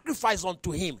and sacrifice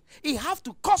unto him. It have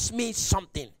to cost me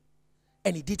something.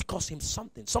 And it did cost him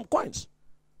something, some coins.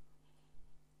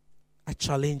 I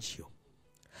challenge you.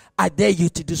 I dare you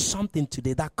to do something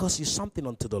today that costs you something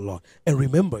unto the Lord. And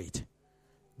remember it.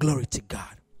 Glory to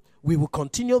God. We will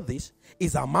continue this.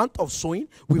 It's a month of sowing.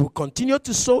 We will continue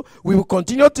to sow. We will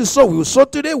continue to sow. We will sow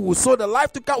today. We will sow the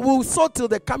life to come. We will sow till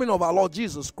the coming of our Lord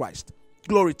Jesus Christ.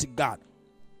 Glory to God.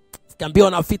 We can be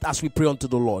on our feet as we pray unto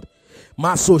the Lord.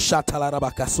 Maso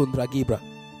shatalarabaka sundra gibra.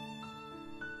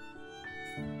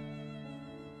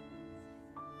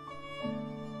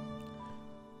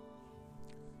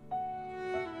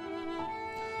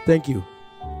 Thank you.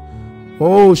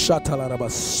 Oh,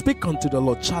 Shatalaraba. Speak unto the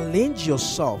Lord. Challenge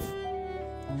yourself.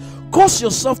 Cause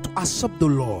yourself to accept the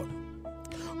Lord.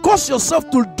 Cause yourself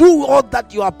to do all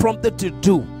that you are prompted to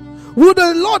do. Will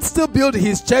the Lord still build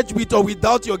his church with or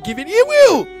without your giving? He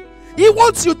will. He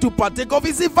wants you to partake of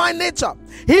his divine nature.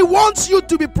 He wants you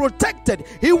to be protected.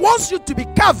 He wants you to be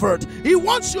covered. He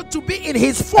wants you to be in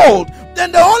his fold.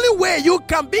 Then the only way you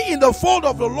can be in the fold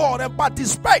of the Lord and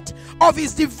participate of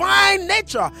his divine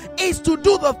nature is to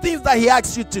do the things that he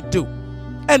asks you to do.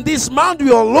 And this month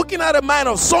we are looking at a man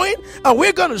of sowing, and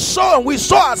we're going to sow, and we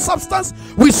sow our substance,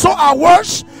 we sow our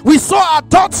words, we sow our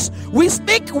thoughts, we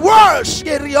speak words.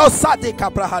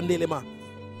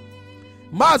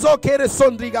 Mazo kere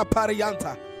sondriga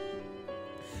parianta.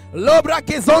 Lobra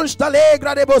ke zonsta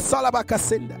legra de bosala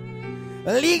bakasenda.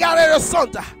 Liga de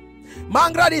sonta.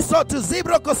 Mangra di sotu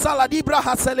zibro kosala dibra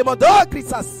haselemo do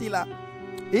krisasila.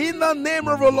 In the name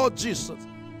of the Lord Jesus.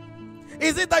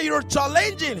 Is it that you're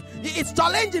challenging? It's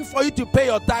challenging for you to pay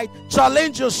your tithe.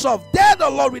 Challenge yourself. There the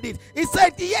Lord with it. He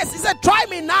said, yes, he said, try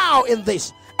me now in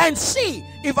this and see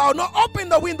if I'll not open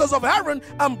the windows of heaven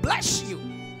and bless you.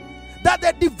 That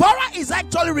the devourer is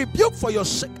actually rebuked for your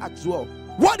sake as well.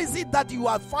 What is it that you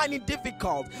are finding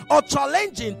difficult or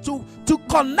challenging to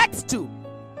connect to?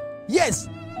 Yes,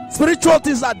 spiritual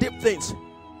things are deep things.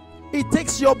 It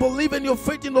takes your belief and your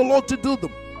faith in the Lord to do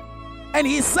them. And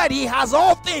he said he has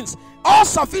all things, all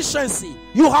sufficiency.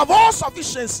 You have all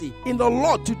sufficiency in the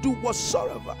Lord to do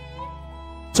whatsoever.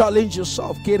 Challenge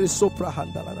yourself.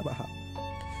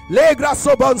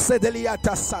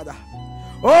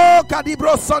 Oh,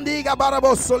 kadibro sandiga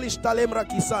barabo solista lemra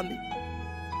kisandi.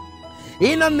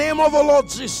 In the name of the Lord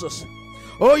Jesus.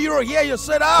 Oh, you're here, you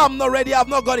said, I'm not ready, I've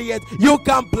not got it yet. You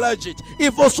can pledge it.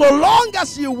 If for so long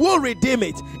as you will redeem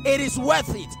it, it is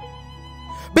worth it.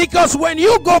 Because when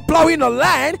you go plowing a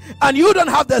land and you don't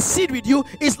have the seed with you,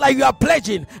 it's like you are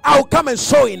pledging, I will come and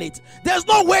sow in it. There's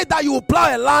no way that you will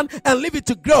plow a land and leave it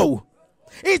to grow.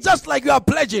 It's just like you are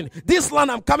pledging, this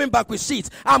land I'm coming back with seeds.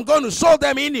 I'm going to sow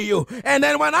them into you. And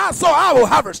then when I sow, I will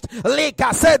harvest.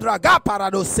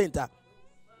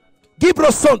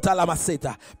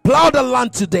 Plow the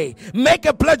land today. Make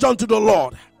a pledge unto the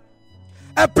Lord.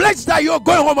 A pledge that you're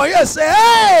going home and you say,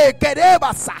 hey,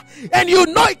 and you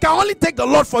know it can only take the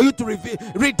Lord for you to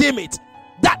redeem it.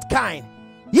 That kind.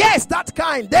 Yes, that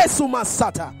kind.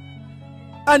 Desumasata.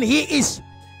 And he is.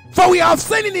 For we have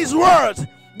seen in his word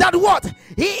that what?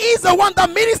 He is the one that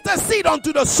ministers seed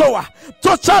unto the sower.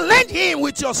 So challenge him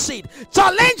with your seed.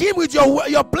 Challenge him with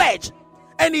your pledge.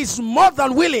 And he's more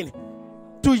than willing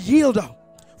to yield up.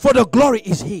 For the glory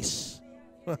is his.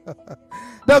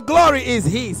 The glory is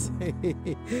his.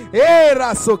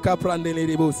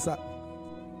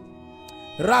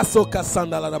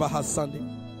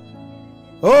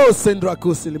 Oh,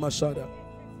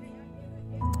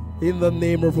 in the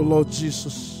name of the Lord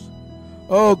Jesus.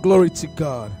 Oh, glory to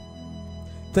God.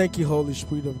 Thank you, Holy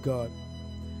Spirit of God.